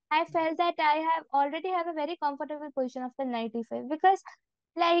actually, I felt that I have already have a very comfortable position after knight e5 because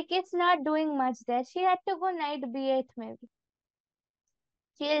like it's not doing much there. She had to go knight b8 maybe.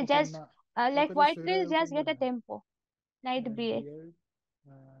 She'll Okay. just, Now, like okay. Just white here will you just can go get a knight. tempo. Knight Knight b8. b8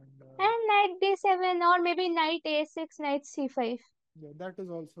 and And knight d7 or maybe knight a6, knight c5. yeah, that is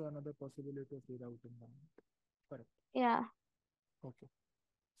also another possibility of rerouting the knight. Correct. Yeah. Okay.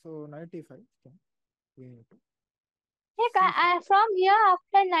 So 95 can queen e2 Like c5. from here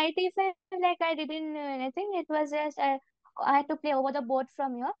after knight e5, like I didn't know anything. It was just I had to play over the board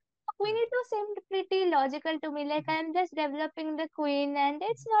from here. Queen Right. e2 seemed pretty logical to me. Like Mhm. I'm just developing the queen, and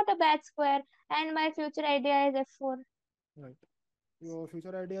it's not a bad square. And my future idea is f4. Right. Your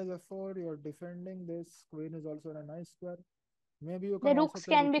future idea is f4. You're defending this. Queen is also in a nice square. Maybe you The can also rooks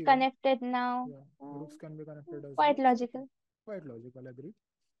play can rook be e1. connected now. Yeah. Rooks can be connected as Quite well. So okay. logical. Quite logical. Agreed.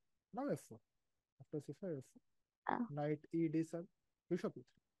 Now f4. After c5, f4. Uh, Knight e d7. Bishop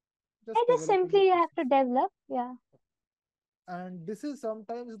e3. I Just just developing the simply have to pieces. develop. Yeah. And this is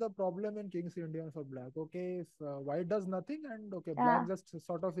sometimes the problem in King's Indian for black. Okay, if white does nothing and okay, black Yeah. just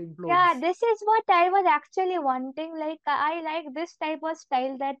sort of Yeah, implodes. this is what I was actually wanting. Like, I like this type of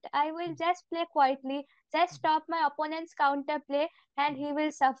style that I will Mm, just play quietly, just mhm, stop my opponent's counter play, and mhm. he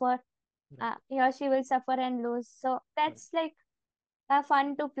will suffer. Right, He or she will suffer and lose. So correct. that's like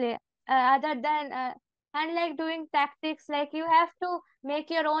fun to play. Other than unlike doing tactics, like you have to make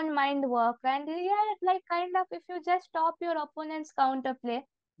your own mind work, and yeah, like kind of if you just stop your opponent's counter play,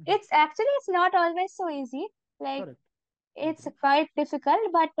 Mhm. it's not always so easy. Like Correct. it's Agree. quite difficult,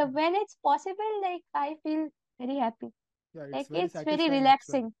 but Mhm. when it's possible, like I feel very happy. Yeah, it's Like very it's very satisfying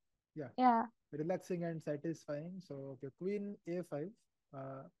actually. relaxing. Yeah, Yeah, relaxing and satisfying. So okay, Queen A5.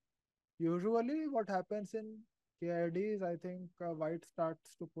 Uh, Usually, what happens in KID is I think white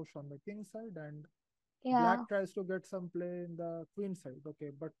starts to push on the king side and yeah. black tries to get some play in the queen side.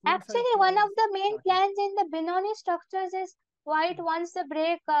 Okay, but queen side Actually, one of plays the main starting. plans in the Benoni structures is white Mhm, wants the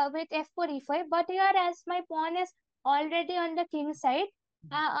break with f4 e5. But here, as my pawn is already on the king side,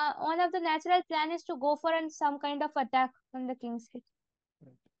 mhm. one of the natural plan is to go for some kind of attack on the king side.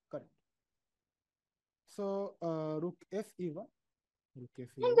 Right, correct. So rook f e1, rook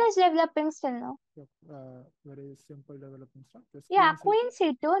f And e1. just developing still now. Yep, very simple development stuff. Just Yeah, queen c2. queen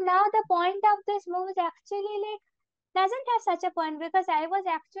c2. Now the point of this move is actually like doesn't have such a point because I was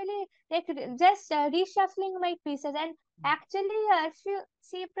actually like just reshuffling my pieces, and Mm, actually if you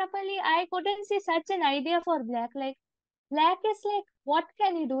see properly I couldn't see such an idea for black. Like black is like what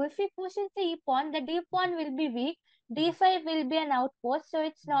can you do if he pushes the e pawn, the d pawn will be weak, mhm, d5 will be an outpost, so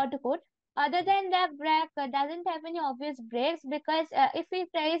it's mhm. not good. Other Correct. than that, black doesn't have any obvious breaks because if he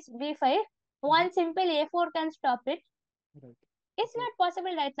tries b5, Mhm. one simple a4 can stop it. Right. It's Okay. not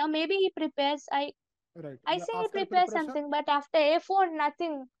possible right now. Maybe he prepares. Right. I Yeah. say he After prepares preparation, something, but after A4,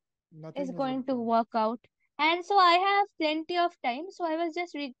 nothing is nothing is going to working. work out. And so I have plenty of time. So I was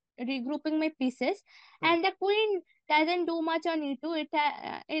just regrouping my pieces. Correct. And the queen doesn't do much on E2.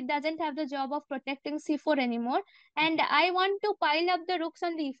 It doesn't have the job of protecting C4 anymore. And Mhm. I want to pile up the rooks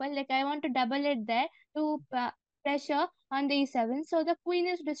on the E5. Like I want to double it there to pressure on the E7. So the queen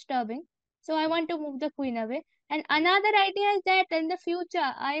is disturbing. So I Correct. want to move the queen away. And Correct. another idea is that in the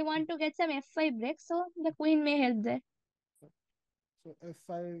future, I want to get some f5 breaks. So the queen may help there. Correct. So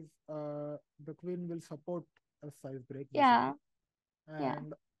f5, the queen will support f5 break Yeah, basically. yeah,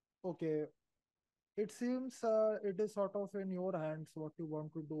 And okay, it seems it is sort of in your hands what you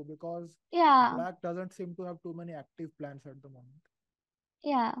want to do because yeah, black doesn't seem to have too many active plans at the moment.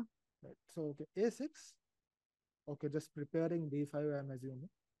 yeah. Right. So okay, a6. Okay, just preparing b5, I'm assuming.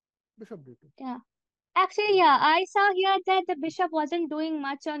 Bishop d2. Yeah. Actually, Okay. yeah, I saw here that the bishop wasn't doing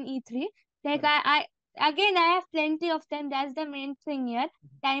much on e3. Like Correct. again, I have plenty of time. That's the main thing here.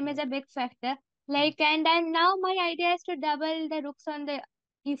 Time is Right. a big factor. Mhm. Like, and then now my idea is to double the rooks on the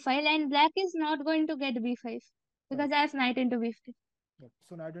e5, and black is not going to get b5 because Correct. I have knight into b5. Yep.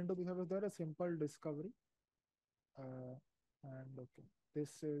 So knight into b5 is there a simple discovery. And okay,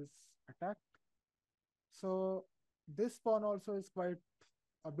 this is attacked. So this pawn also is quite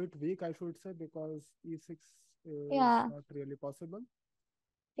a bit weak, I should say, because e6 is Yeah, not really possible.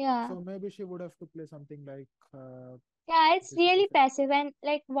 yeah, So maybe she would have to play something like yeah. It's bishop really e7. passive, and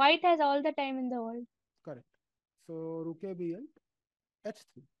like white has all the time in the world. Correct. So rook a b8,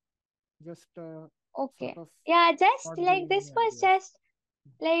 h3. Just sort Okay. of Yeah, just not like giving this any was ideas. just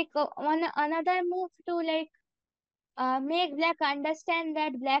like one another move to like make black understand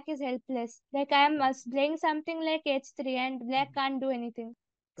that black is helpless. Like I am Correct. playing something like h3 and black Mhm. can't do anything.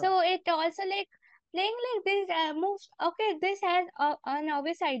 Correct. So it also like playing like this moves. Okay, this has an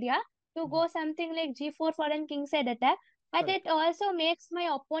obvious idea to Mhm. go something like g4 for an king side attack, but Correct. it also makes my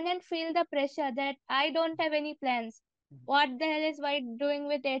opponent feel the pressure that I don't have any plans. Mhm. What the hell is white doing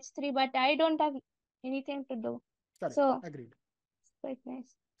with h3? But I don't have anything to do. Correct. So Agreed. it's quite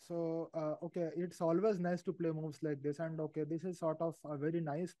nice. So, okay, it's always nice to play moves like this. And okay, this is sort of a very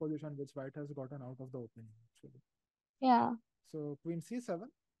nice position which White has gotten out of the opening, actually. Yeah. So, Queen C7,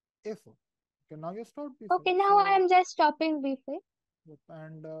 A4. Okay, now you start B5. Okay, now I So, am just stopping b5. yep,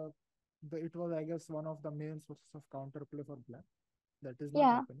 and it was, I guess, one of the main sources of counterplay for Black. That is not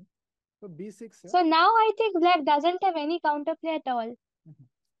Yeah. happening. So, B6 here. So now I think black doesn't have any counterplay at all. Mhm.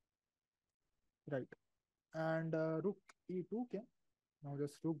 Right. And Rook E2 came. Now,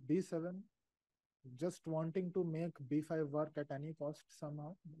 just Rook D7. Just wanting to make B5 work at any cost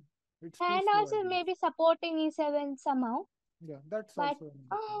somehow. It's too And slow, I also believe. maybe supporting e7 somehow. Yeah, that's But also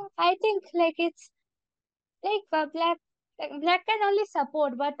another point. I think like it's like black can only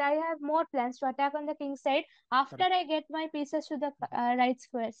support, but I have more plans to attack on the king side after Correct. I get my pieces to the right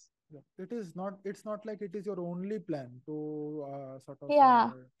squares. Yeah. It is not. It's not like it is your only plan to sort of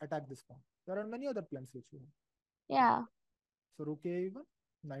Yeah, attack this pawn. There are many other plans which you have. Right. yeah, So rook a1,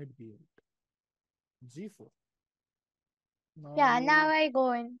 knight b8, g4. Now yeah. Now you, I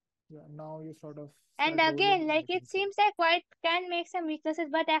go in. yeah. Now you sort of And start rolling again, on like the it king side. seems like white can make some weaknesses,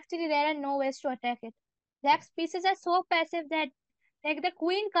 but actually there are no ways to attack it. Black's Correct. pieces are so passive that like the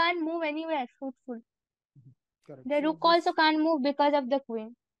queen can't move anywhere fruitful. Mhm. Correct. The So rook also this, can't move because of the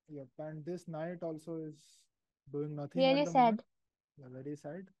queen. yeah, and this knight also is doing nothing at Really the moment. sad. Yeah, very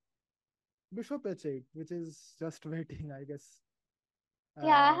sad. Bishop h8, which is just waiting, I guess.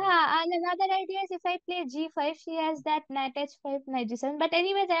 Yeah, Uh, huh. And another idea is if I play g5, she has that knight h5, knight g7. But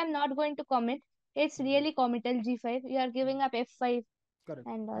anyways, I am not going to commit. It's right. really committal g5. You are giving up f5 Correct.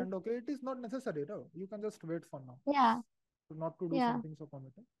 and all. And okay, it is not necessary, no? You can just wait for now. Yeah, Not to do yeah. something so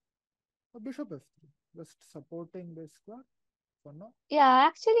committed. So bishop f3, just supporting the square for now. Yeah,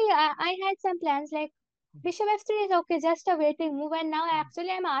 actually, I had some plans like Mhm. bishop f3 is okay, just a waiting move. And now Mhm.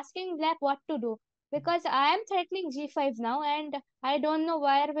 actually I'm asking black what to do Mhm. because I am threatening g5 now and I don't know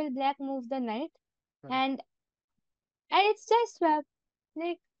where will black move the knight. Correct. And, and it's just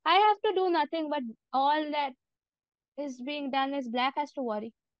like I have to do nothing but all that is being done is black has to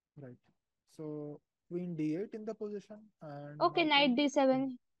worry. Right. So queen d8 in the position, and Okay, I knight think, mhm,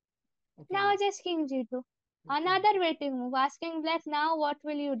 d7. okay, Now yeah, just king g2. yeah, king Another g. waiting move. Asking black now what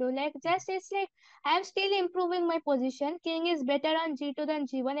will you do? Like Mhm. just it's like I'm still improving my position. King is better on g2 than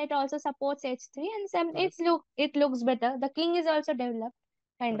g1. It also supports h3 and some Correct. it looks better. The king is also developed,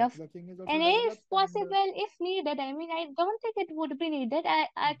 kind Correct. of. The king is also And if developed, and possible, if needed, I mean I don't think it would be needed. I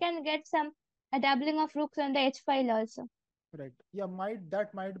mhm, can get some a doubling of rooks on the h file also. right. Yeah,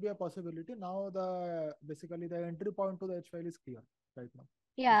 might be a possibility. Now the basically the entry point to the h file is clear right now.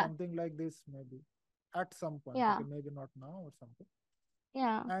 So Yeah, something like this maybe at some point. yeah, Okay, maybe not now or something.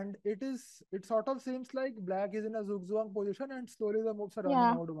 yeah, And it sort of seems like black is in a zugzwang position and slowly the moves are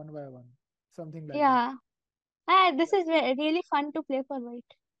running yeah, out one by one, something like that. yeah. This is really fun to play for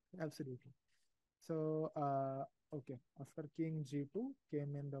white. Absolutely. So okay, after king g2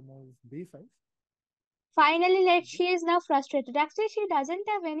 came in the move b5. Finally, like she is now frustrated. Actually, she doesn't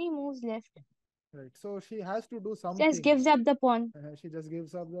have any moves left. Right, so she has to do Just something. gives up the pawn. She just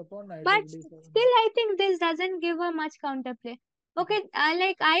gives up the pawn, knight But takes d7. still, I think this doesn't give her much counterplay. Mhm. Okay,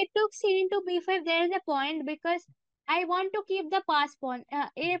 like I took c into b5. There is a point because I want to keep the pass pawn.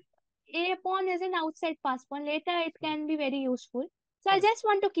 A pawn is an outside pass pawn. Later, it Correct. can be very useful. So I Correct. just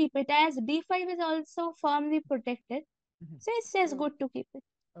want to keep it as b5 is also firmly protected. Mhm. So it's just So good to keep it.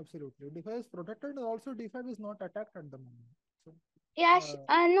 Absolutely. D5 is protected. Also, D5 is not attacked at the moment. So, Yeah,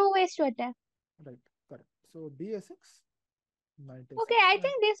 uh, no ways to attack. right, correct. So D6, knight Okay, A6, I and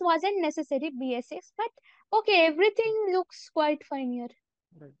think this wasn't necessary, BS6, but okay, everything looks quite fine here.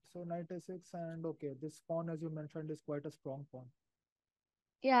 right. So knight A6, and okay, this pawn, as you mentioned, is quite a strong pawn.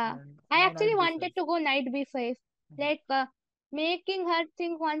 Yeah, And I now actually knight B5. wanted to go knight b5, Mhm, like making her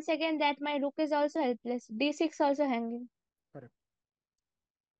think once again that my rook is also helpless. D6 also hanging. correct.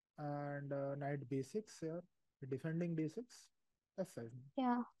 And knight B6 here, defending D6, F5.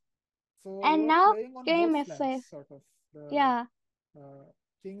 Yeah, So you and are now playing on came both flanks, f5. sort of. The Yeah,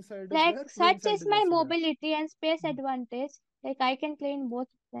 king side is like there, queen such side is is my also there. mobility and space Mhm, advantage. Like I can play in both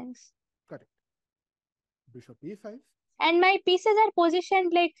flanks, correct. Bishop E5. and my pieces are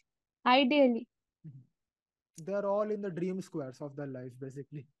positioned like ideally. Mhm. They are all in the dream squares of their life,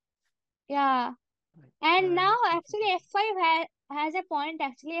 basically. Yeah. Right. And now And Bishop actually E5. f5 has a point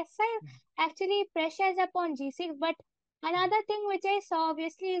actually. F5 Mhm, actually pressures upon g6, but mhm, another thing which I saw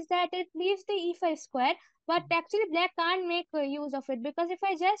obviously is that it leaves the e5 square, but mhm, actually black can't make use of it because if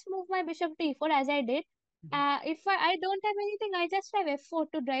I just move my bishop to e4 as I did, mhm, if I don't have anything, I just have f4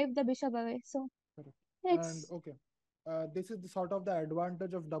 to drive the bishop away. So correct. And it's, okay, this is the sort of the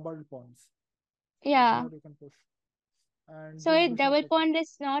advantage of double pawns. So yeah. here you can push. And So this it bishop, double okay. pawn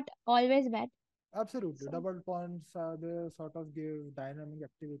is not always bad. Absolutely. So Double pawns, they sort of give dynamic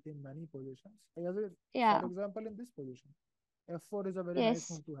activity in many positions. For yeah. example, in this position, F4 is a very nice Yes.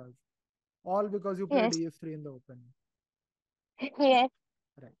 move to have. All because you played Yes. EF3 in the opening. Yes.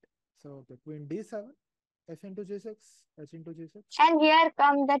 Right. So okay, queen D7, F into G6, H into G6. And here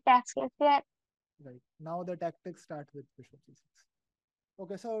come the taxes. Here, Right. Now the tactics start with bishop G6.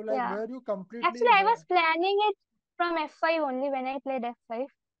 Okay, so like yeah. where you completely Actually, I was planning it from f5 only when I played f5.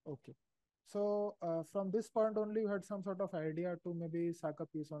 okay. So from this point only, you had some sort of idea to maybe sack a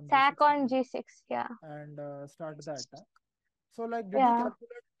piece on Sack G6 on g6. Yeah. and start the attack. So like, did you Yeah.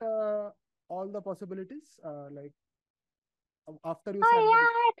 calculate all the possibilities? Like after you Oh, sacked the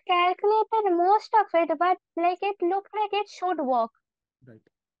bishop, yeah, I had calculated most of it, but like it looked like it should work. right?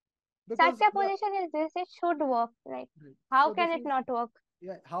 Such Because a yeah, position is this, it should work. Like, right. how So can this it is not work?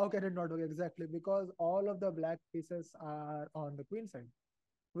 yeah. How can it not work exactly? Because all of the black pieces are on the queen side.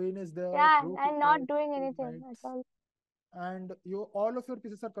 Queen is there, Yeah, rook is and there, not doing two anything at knights, all. and you all of your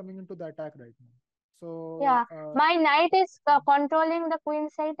pieces are coming into the attack right now. So Yeah, my knight is controlling the queen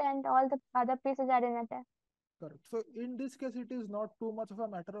side, and all the other pieces are in attack. correct. So in this case, it is not too much of a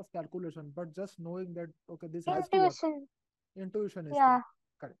matter of calculation, but just knowing that okay, this has to work. Intuition. Intuition is there. Yeah.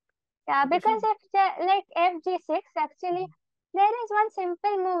 Correct. Yeah, Okay, so because if like fg6, actually, mhm, there is one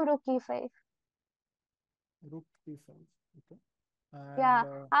simple move, rook e5. rook e5. Okay, and Yeah,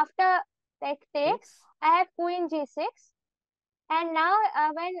 after like takes, takes. I have queen g6, and now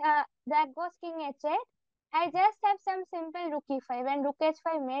when black goes king h8, I just have some simple rook e5, and rook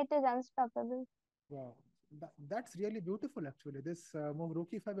h5 mate is unstoppable. Wow, that's really beautiful. Actually, this move rook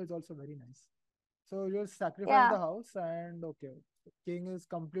e5 is also very nice. So you sacrifice Yeah, the house, and okay, king is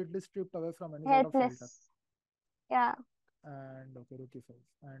completely stripped away from any sort of shelter. helpless. Yeah, And okay, rook e5,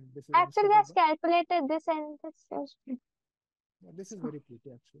 and this is actually just unstoppable. calculated this, and this seems Yeah, this is so. very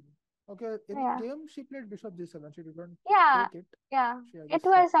pretty actually. Okay, in the Yeah, game she played bishop g7. She didn't yeah, take it. yeah. She I It guess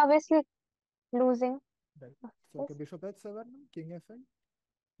saw. was obviously losing. Right. So Yes. okay, bishop h7, king f8,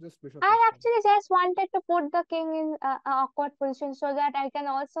 just bishop I f7. actually just wanted to put the king in a awkward position so that I can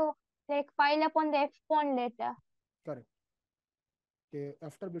also like pile up on the f pawn later. Correct. Okay,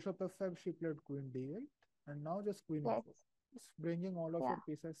 after bishop f5, she played queen d8, and now just queen Yes. e4. Just bringing all of your Yeah.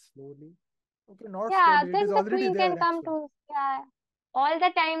 pieces slowly. Okay, not Yeah. slowly. It Then is the already queen can there come actually. to, yeah. All the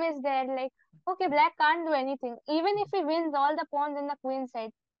time is there. Like, okay, black can't do anything. Even if Mhm, he wins all the pawns in the queen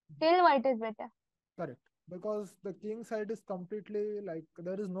side, mhm. still white is better. Correct. Because the king side is completely like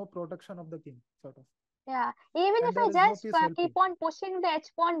there is no protection of the king, sort of. Yeah. Even And if there I is no just piece keep helping. on pushing the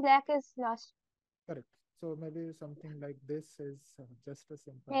h pawn, black is lost. Correct. So maybe something like this is just a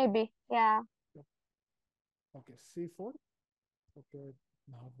simple. Maybe. Yeah. Yep. Okay, c4. Okay,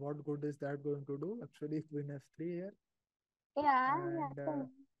 now what good is that going to do? Actually, queen f3 here, Yeah. and Nothing.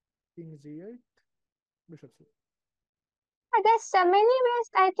 king g8, bishop c. There's many ways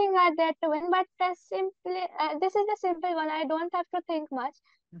I think are there to win, but this is the simple one. I don't have to think much.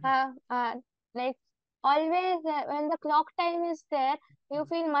 Mhm, Uh, uh, like always, when the clock time is there, you mhm,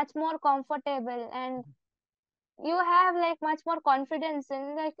 feel much more comfortable and mhm. you have like much more confidence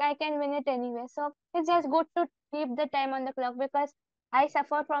in like I can win it anyway. So it's Correct. just good to keep the time on the clock because I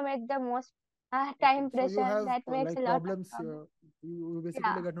suffer from it the most. Okay, Time so you pressure have that makes a like lot of problems. trouble. You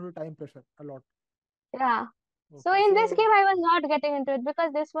basically Yeah, get into time pressure a lot. yeah. So Okay, in this so game, I was not getting into it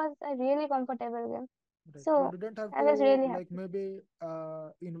because this was a really comfortable game. right, you So didn't have I was to really like happy. maybe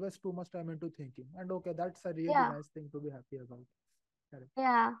invest too much time into thinking, and okay, that's a really Yeah, nice thing to be happy about. Correct.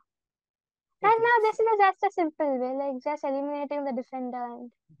 yeah. And Okay, now so this is just a simple way, like just eliminating the defender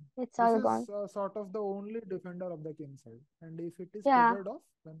and it's this all is gone. sort of the only defender of the king side, and if it is Yeah, figured off,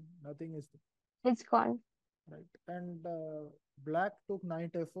 then nothing is it's gone. right. And black took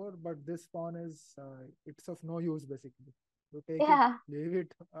knight f4, but this pawn is it's of no use basically. You take it, Yeah. leave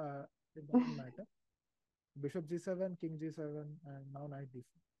it, it doesn't matter. Bishop g7, king g7, and now knight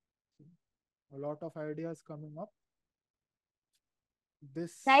d4. So a lot of ideas coming up.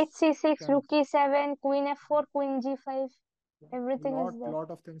 Knight This c6, can rook e7, queen f4, queen g5. yeah, Everything is there. lot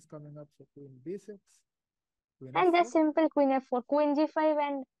of things coming up. So queen b6, queen And f4. just simple queen f4, queen g5,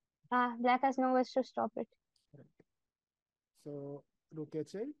 and black has no ways to stop it. Right. So rook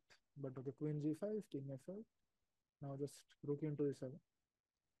h8, but okay, queen g5, king f8. Now just rook into e7,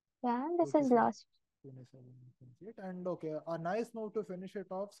 Yeah, this rook is e7, lost. queen e7, queen g8. And okay, a nice move to finish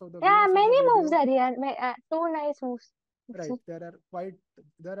it off. So the Yeah, viewers of the many moves video, are here. Two nice moves. right,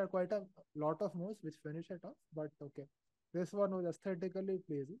 there are quite a lot of moves which finish it off. But okay, this one was aesthetically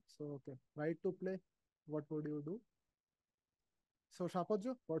pleasing. So okay, right to play. What would you do? So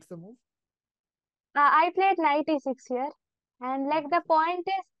Shapojo, what's the move? I played knight e6 here, and like the 96. point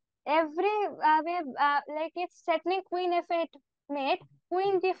is every way, like it's settling queen f8 mate,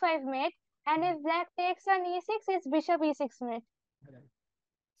 queen g5 mate, and if black takes on e6, it's bishop e6 mate. Right.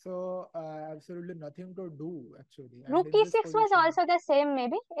 So absolutely nothing to do actually. And Rook in this e6 was position, also the same,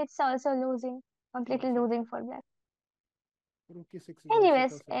 maybe. It's also losing, yeah. completely So losing for black. rook e6 is also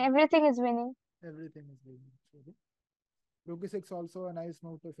Anyways, possible. everything is winning. Everything is winning actually. Rook e6 also a nice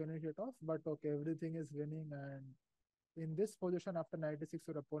move to finish it off. But okay, everything is winning. And in this position, after 96,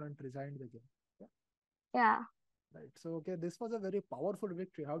 your opponent resigned the game. Yeah. Yeah. Right. So okay, this was a very powerful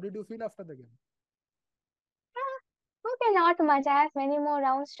victory. How did you feel after the game? Okay, not much. I have many more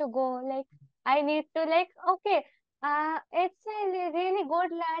rounds to go. Like, I need to, like, okay, it's a really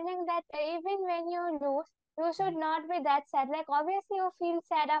good learning that even when you lose, you should Mhm. not be that sad. Like, obviously, you feel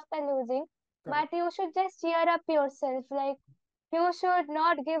sad after losing, Correct. but you should just cheer up yourself. Like, you should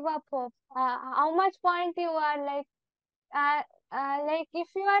not give up hope. How much point you are, uh, like, if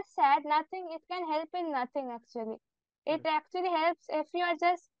you are sad, nothing, it can help in nothing actually. It Correct. actually helps if you are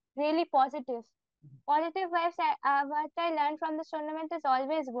just really positive. Mhm. Positive vibes, what I learned from this tournament is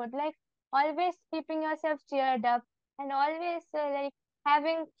always good. Like always keeping yourself cheered up and always like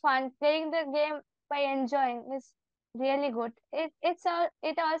having fun. Playing the game by enjoying is really good. It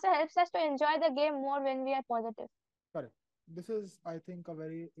also helps us to enjoy the game more when we are positive. Correct. This is, I think, a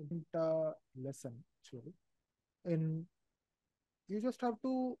very important lesson actually. In you just have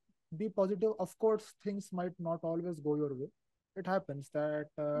to be positive. Of course, things might not always go your way. It happens that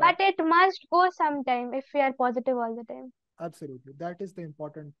But it must go sometime if we are positive all the time. absolutely that is the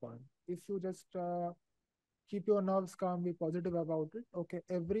important point. If you just keep your nerves calm, be positive about it. Okay,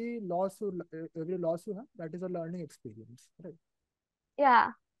 every loss you have, that is a learning experience, right?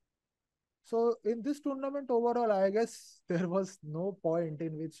 Yeah. So in this tournament overall, I guess there was no point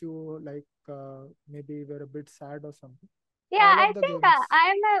in which you like maybe were a bit sad or something. Yeah, All I of the think games.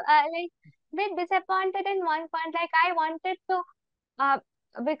 I'm like bit disappointed in one point. Like I wanted to uh,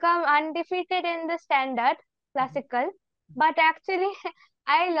 become undefeated in the standard Mhm, classical, mhm. but actually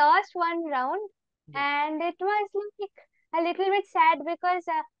I lost one round, Right. and it was like a little bit sad because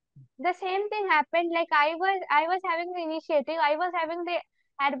the same thing happened. Like I was having the initiative, I was having the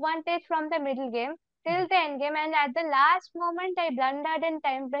advantage from the middle game till Mhm. the end game, and at the last moment I blundered in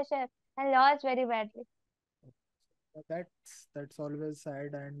time pressure and lost very badly. That's always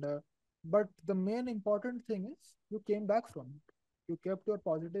sad, and but the main important thing is you came back from it. You kept your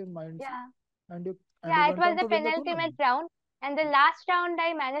positive mindset, Yeah. and you Yeah, it went was on the to win the penultimate tournament. round, and the last round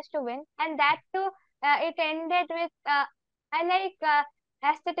I managed to win, and that too, it ended with I like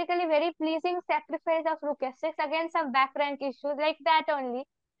aesthetically very pleasing sacrifice of rook f6 against some back rank issues like that only.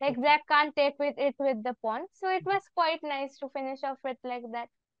 Like Okay. black can't take with it with the pawn, so it was quite nice to finish off with like that.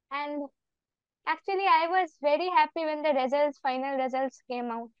 And actually, I was very happy when the final results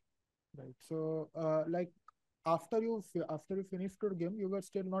came out. Right. So, like after you finished your game, you were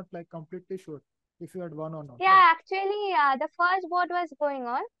still not like completely sure if you had won or not, right? Yeah, actually, the first board was going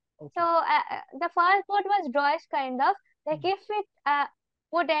on. So Okay. the first board was drawish kind of. Like Mhm, if it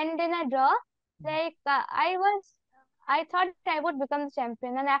would end in a draw, mhm. like I thought I would become the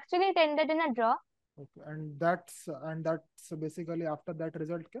champion, and actually it ended in a draw. Okay. And that's basically after that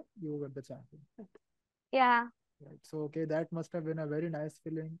result came, you were the champion. Right. Yeah. Right. So, okay, that must have been a very nice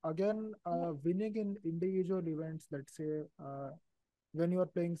feeling. Again, winning in individual events, let's say, when you are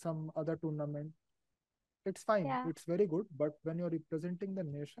playing some other tournament, it's fine. Yeah. It's very good. But when you're representing the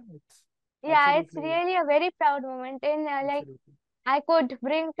nation, it's Yeah, it's absolutely, really a very proud moment in like absolutely. I could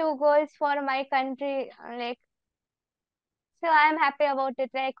bring two goals for my country. Like so, I'm happy about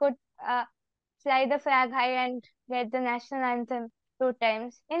it. I could uh, fly the flag high and get the national anthem two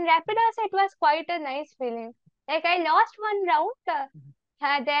times. In Rapidos, it was quite a nice feeling. Like I lost one round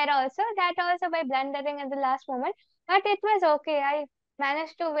Mhm. there also, that also by blundering at the last moment, but it was okay. I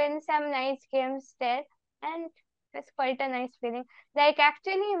managed to win some nice games there, and it's quite a nice feeling. Like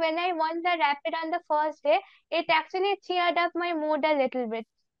actually, when I won the Rapid on the first day, it actually cheered up my mood a little bit,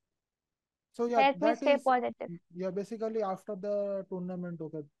 So yeah, helped me that stay is positive. yeah, basically after the tournament,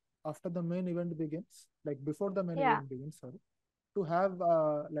 okay, after the main event begins, like before the main Yeah. event begins, sorry, to have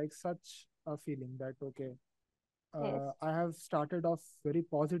like such a feeling that okay, Yes. I have started off very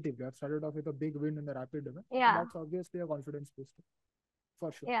positively. I've started off with a big win in the rapid event. Okay, Yeah. that's obviously a confidence booster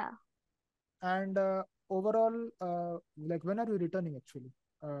for sure. Yeah. And overall, like when are you returning actually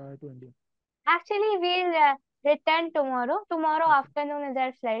to India? Actually, we'll return tomorrow. Tomorrow Okay, afternoon is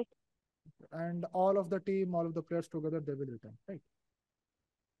our flight. and all of the team, all of the players together, they will return, right?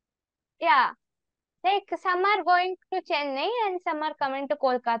 Yeah. Like some are going to Chennai and some are coming to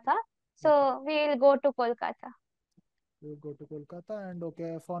Kolkata. Okay, So we'll go to Kolkata. you go to Kolkata, and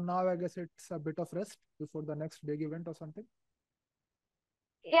okay, for now, I guess it's a bit of rest before the next big event or something.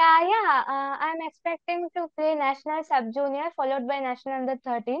 Yeah, yeah. I'm expecting to play National Sub Junior followed by National Under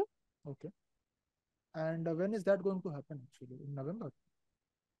 13. Okay, and when is that going to happen actually? In November?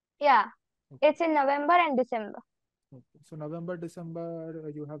 Yeah, Okay. it's in November and December. Okay. So November,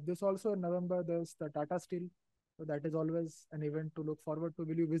 December, you have this also. In November, there's the Tata Steel. So that is always an event to look forward to.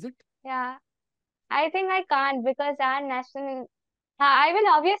 Will you visit? Yeah, I think I can't because our national. I will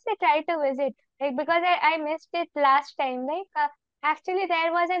obviously try to visit, like because I missed it last time. Like actually,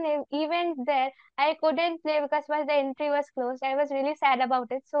 there was an event there. I couldn't play because the entry was closed. I was really sad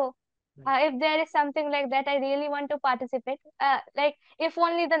about it. So Right. if there is something like that, I really want to participate. Like if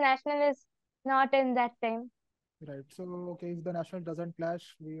only the national is not in that time. Right. So, okay, if the national doesn't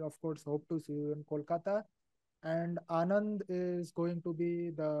clash, we of course hope to see you in Kolkata. And Anand is going to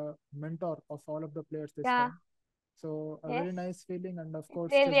be the mentor of all of the players this Yeah. time. So, a Yes. very nice feeling. And of It's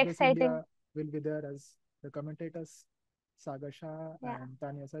course, really ChessBase exciting. India will be there as the commentators, Saga Shah Yeah. and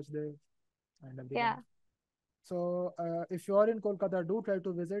Tanya Sachdev and everyone. Yeah. So, if you are in Kolkata, do try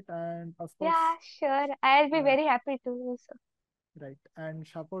to visit. And of Yeah, course, sure. I'll be uh, very happy to do so. right. And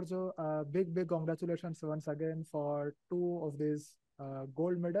Shaporjo, big congratulations once again for two of these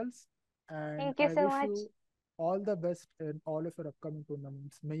gold medals. And Thank you I so wish much. you all the best in all of your upcoming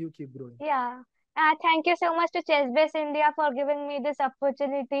tournaments. May you keep growing. Yeah. Thank you so much to ChessBase India for giving me this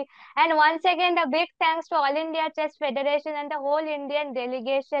opportunity. And once again, a big thanks to All India Chess Federation and the whole Indian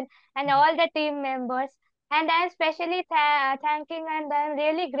delegation and all the team members. And I'm especially thanking and I'm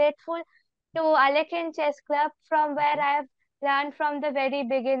really grateful to Alekin Chess Club from where Okay. I've learned from the very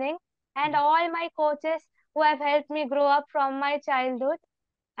beginning and all my coaches who have helped me grow up from my childhood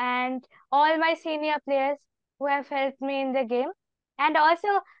and all my senior players who have helped me in the game. And also,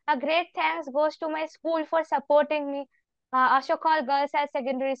 a great thanks goes to my school for supporting me, Ashokal Girls High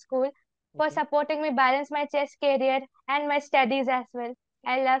Secondary School, for Okay. supporting me balance my chess career and my studies as well.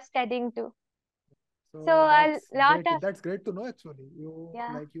 I love studying too. So, So a that's lot great. of, That's great to know actually. You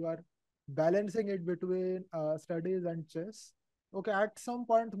yeah, like you are balancing it between studies and chess. Okay, at some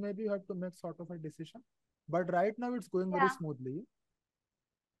point maybe you have to make sort of a decision. But right now it's going very yeah. smoothly.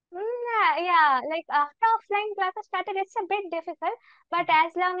 Yeah, yeah, like after offline classes started, it's a bit difficult, but Mhm.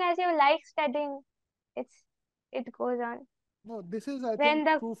 as long as you like studying, it's it goes on. No, this is I think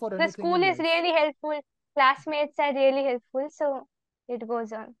When true for the anything school in is life. really helpful, classmates are really helpful, so it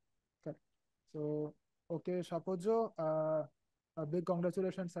goes on. Correct. So, okay, Shapojo, a big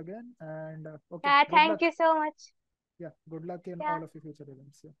congratulations again, and okay, Yeah, good thank luck. you so much. Yeah, good luck in Yeah, all of your future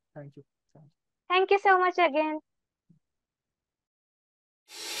events. Yeah, thank you. thank you so much again.